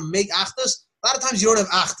 like I want to make Achdus, a lot of times you don't have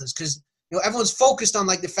Achdus, because everyone's focused on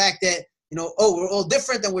like the fact that, we're all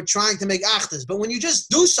different and we're trying to make Achdus. But when you just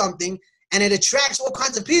do something and it attracts all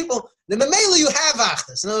kinds of people, then Memela you have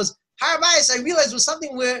Achdus. In other words, Har HaBayis, I realized, was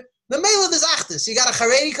something where Memela there's Achdus. You got a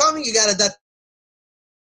Haredi coming, you got a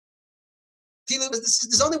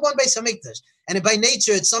there's only one Beis HaMikdash. And by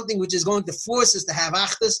nature, it's something which is going to force us to have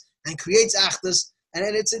Achdus and creates Achdus. And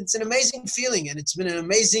it's an amazing feeling, and it's been an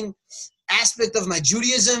amazing aspect of my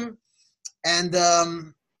Judaism. And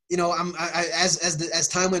as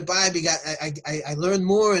time went by, I learned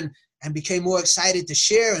more and became more excited to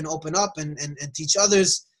share and open up and teach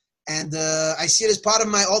others. And I see it as part of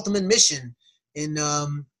my ultimate mission in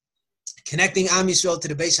connecting Am Yisrael to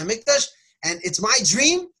the Beis HaMikdash. And it's my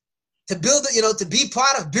dream to build, to be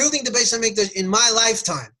part of building the Beis HaMikdash in my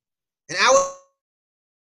lifetime. In our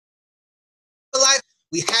life,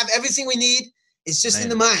 we have everything we need. It's just in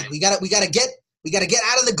the mind. We gotta get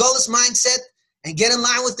out of the Golos mindset and get in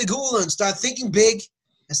line with the Geula and start thinking big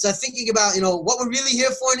and start thinking about, what we're really here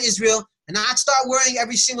for in Israel, and not start worrying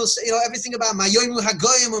everything about Mayoimu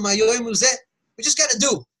Hagoyim or Mayoimu Zeh. We just gotta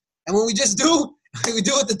do. And when we just do, we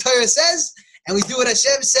do what the Torah says, and we do what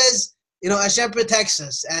Hashem says, Hashem protects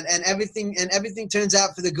us, and everything turns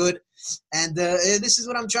out for the good, and this is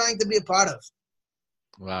what I'm trying to be a part of.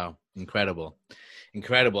 Wow, incredible.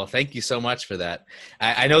 Thank you so much for that.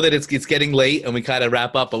 I know that it's getting late and we kind of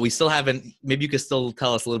wrap up, but we still haven't. Maybe you could still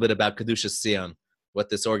tell us a little bit about Kedushas Tzion, what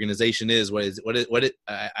this organization is.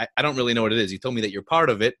 I don't really know what it is. You told me that you're part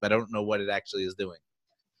of it, but I don't know what it actually is doing.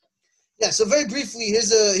 Yeah. So very briefly,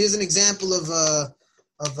 here's an example of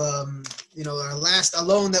our last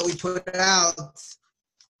alone that we put out.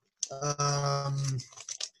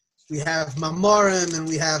 We have Mamorim, and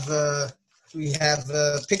we have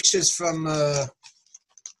pictures from.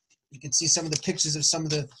 You can see some of the pictures of some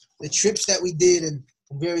of the trips that we did and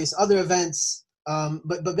various other events.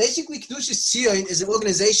 But basically, Kedushas Tzion is an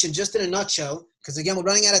organization, just in a nutshell, because again, we're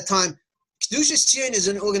running out of time. Kedushas Tzion is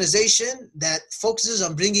an organization that focuses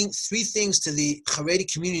on bringing three things to the Haredi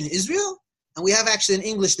community in Israel. And we have actually an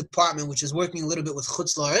English department, which is working a little bit with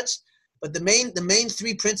Chutz La'aretz. But the main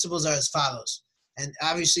three principles are as follows. And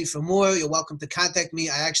obviously, for more, you're welcome to contact me.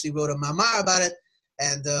 I actually wrote a mamar about it.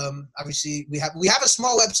 And obviously, we have a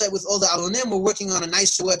small website with all the alonim. We're working on a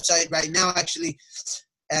nicer website right now, actually.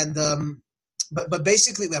 And but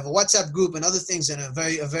basically, we have a WhatsApp group and other things, and a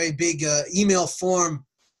very big email form.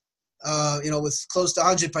 With close to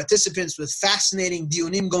 100 participants, with fascinating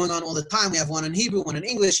diunim going on all the time. We have one in Hebrew, one in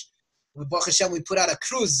English. With Baruch Hashem, we put out a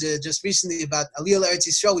cruise just recently about Aliyah Eretz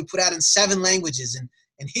Yisrael. We put out in 7 languages: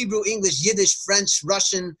 in Hebrew, English, Yiddish, French,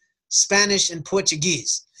 Russian, Spanish, and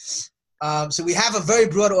Portuguese. So we have a very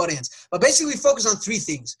broad audience. But basically, we focus on 3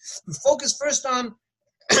 things. We focus first on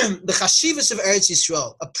the chashivas of Eretz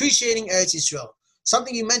Yisrael, appreciating Eretz Yisrael.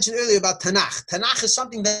 Something you mentioned earlier about Tanakh. Tanakh is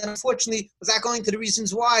something that, unfortunately, without going to the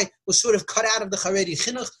reasons why, was sort of cut out of the Haredi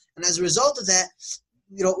Chinuch. And as a result of that,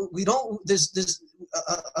 there's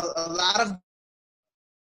a lot of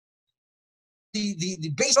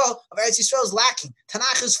the base of Eretz Yisrael is lacking.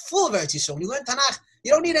 Tanakh is full of Eretz Yisrael. When you learn Tanakh,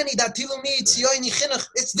 you don't need any datilumi, tziyoni, chinuch.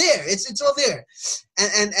 It's there. It's all there.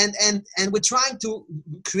 And we're trying to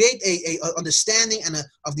create a understanding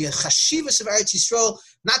of the chashivas of Eretz Yisrael,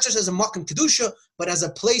 not just as a makom kedusha, but as a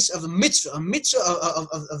place of a mitzvah of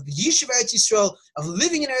the yishuv Eretz Yisrael, of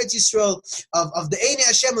living in Eretz Yisrael, of the Einei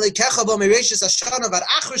Hashem leikecha bo mereishis hashana vad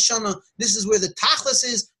achar shana. This is where the tachlis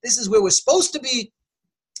is. This is where we're supposed to be,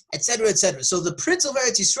 etc., etc. So the principle of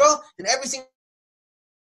Eretz Yisrael and everything.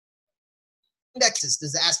 There's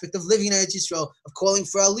the aspect of living in Eretz Yisrael, of calling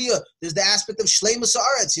for Aliyah. There's the aspect of Shleimus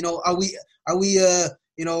Haaretz.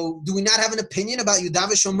 Do we not have an opinion about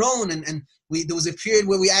Yudav Shomron? And there was a period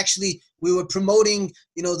where we were promoting,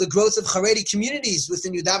 the growth of Haredi communities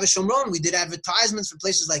within Yudav Shomron. We did advertisements for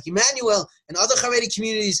places like Emmanuel and other Haredi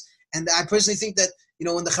communities. And I personally think that,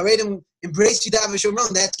 when the Haredim embrace Yudav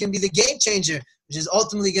Shomron, that can be the game changer, which is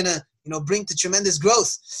ultimately going to, bring to tremendous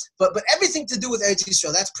growth. But everything to do with Eretz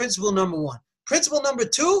Yisrael, that's principle number 1. Principle number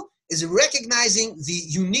 2 is recognizing the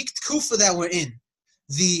unique tkufa that we're in.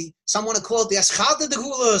 Some want to call it the Aschalta de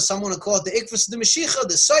Gula, some want to call it the Ikvus de Mashiach,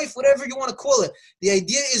 the Seif, whatever you want to call it. The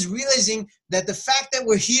idea is realizing that the fact that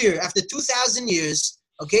we're here after 2,000 years,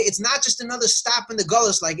 okay, it's not just another stop in the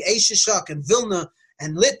Gullus like Eishashak and Vilna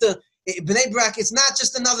and Lita, Bnei Brak. It's not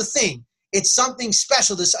just another thing. It's something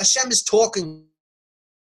special. This Hashem is talking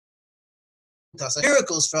to us,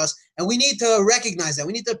 miracles for us, and we need to recognize that.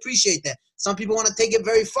 We need to appreciate that. Some people want to take it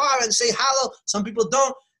very far and say halal. Some people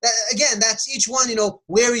don't. Again, that's each one,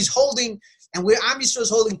 where he's holding and where Am Yisrael is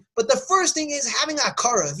holding. But the first thing is having a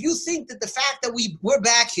akara. If you think that the fact that we're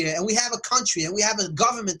back here and we have a country and we have a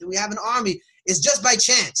government and we have an army is just by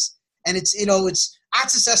chance, and it's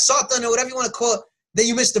atzis asatan or whatever you want to call it, then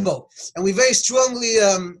you missed the boat. And we very strongly,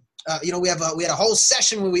 we had a whole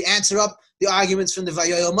session where we answer up the arguments from the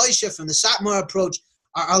Vayoel Moshe, from the Satmar approach.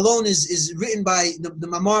 Our alone is written by, the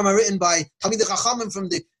Mamarim are written by Talmidei Chachamim from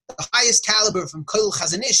the highest caliber, from Koil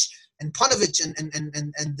Chazanish and Panovich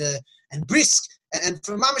and Brisk. And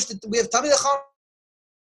from Mamish, we have Talmidei Chachamim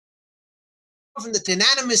from the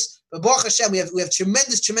Tenanimous. But Baruch Hashem, we have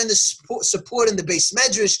tremendous support in the base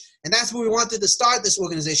medrash, and that's where we wanted to start this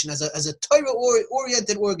organization as a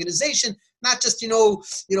Torah-oriented organization, not just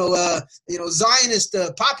Zionist,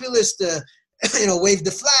 populist, wave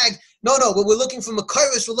the flag. No, but we're looking for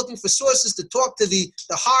Makoros. We're looking for sources to talk to the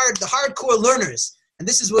hardcore learners, and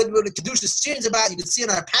this is what the Kedushas Tzion is about. You can see in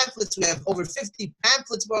our pamphlets, we have over 50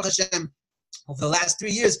 pamphlets, Baruch Hashem, over the last 3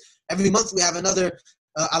 years. Every month we have another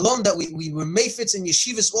alone that we were mayfits in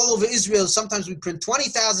yeshivas all over Israel. Sometimes we print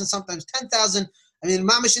 20,000, sometimes 10,000. I mean,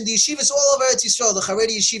 mamish in the yeshivas all over Eretz Yisrael, the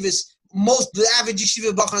Haredi yeshivas. The average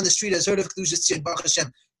yeshiva bachar on the street has heard of Kedushas Tzion, Baruch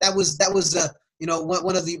Hashem. That was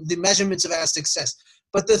one of the measurements of our success.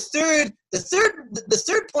 But the third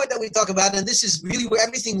point that we talk about, and this is really where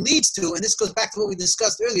everything leads to, and this goes back to what we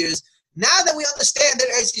discussed earlier, is now that we understand that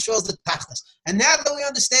Eretz Yisrael is the Tachlis, and now that we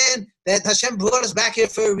understand that Hashem brought us back here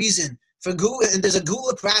for a reason, for Gula, and there's a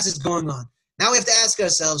Gula process going on. Now we have to ask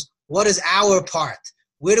ourselves, what is our part?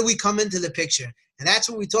 Where do we come into the picture? And that's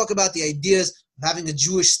when we talk about the ideas of having a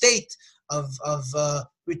Jewish state, of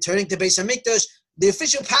returning to Beis HaMikdash. The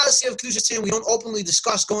official policy of Kedushas Tziyun, we don't openly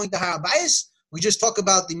discuss going to Har HaBayis. We just talk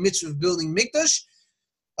about the mitzvah of building Mikdash,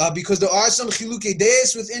 because there are some chilukei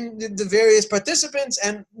deis within the various participants,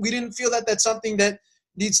 and we didn't feel that that's something that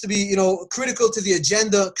needs to be, critical to the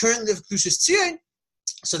agenda currently of Kedushas Tziyun.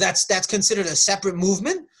 So that's considered a separate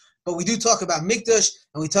movement. But we do talk about Mikdash,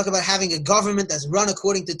 and we talk about having a government that's run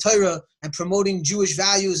according to Torah and promoting Jewish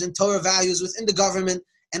values and Torah values within the government.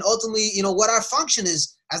 And ultimately, what our function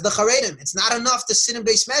is as the Charedim. It's not enough to sit in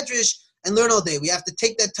Beis Medrash and learn all day. We have to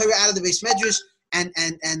take that Torah out of the Beis Medrash and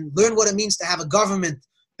learn what it means to have a government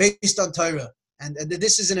based on Torah. And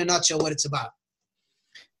this is in a nutshell what it's about.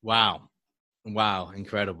 Wow,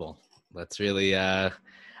 incredible. That's really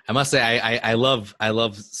I must say I love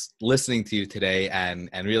listening to you today and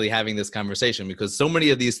really having this conversation, because so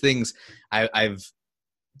many of these things I've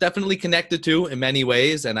definitely connected to in many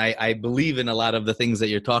ways, and I believe in a lot of the things that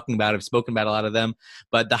you're talking about. I've spoken about a lot of them,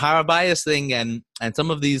 but the Har HaBayis thing and some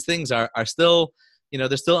of these things are still,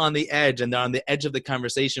 they're still on the edge, and they're on the edge of the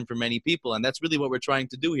conversation for many people. And that's really what we're trying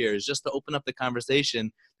to do here, is just to open up the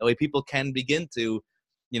conversation. That way people can begin to,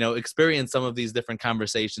 experience some of these different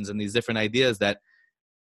conversations and these different ideas that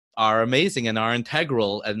are amazing and are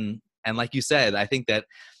integral. And like you said, I think that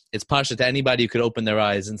it's pasha to anybody who could open their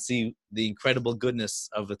eyes and see the incredible goodness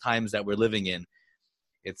of the times that we're living in.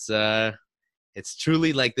 It's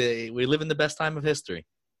truly like we live in the best time of history.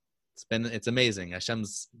 It's amazing.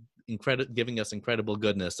 Hashem's giving us incredible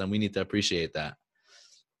goodness, and we need to appreciate that.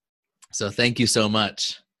 So thank you so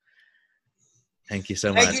much. Thank you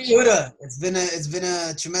so much. Thank you, Yehuda. It's been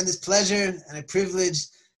a tremendous pleasure and a privilege.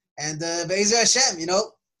 And Be'ezer Hashem,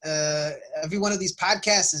 every one of these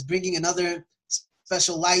podcasts is bringing another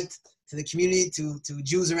special light to the community, to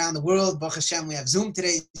Jews around the world. Baruch Hashem, we have Zoom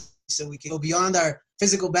today, so we can go beyond our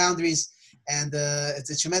physical boundaries. And it's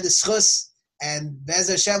a tremendous chus. And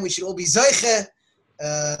Be'ezer Hashem, we should all be zoiche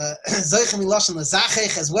miloshen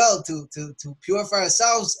l'zachech as well, to purify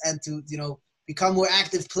ourselves and to become more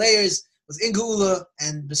active players within Geula.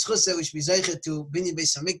 And b'schus we should be zoiche to binyan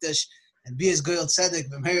Beis HaMikdash and be as goyal tzedek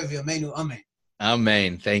b'mehera v'yameinu. Amen.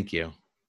 Amen. Thank you.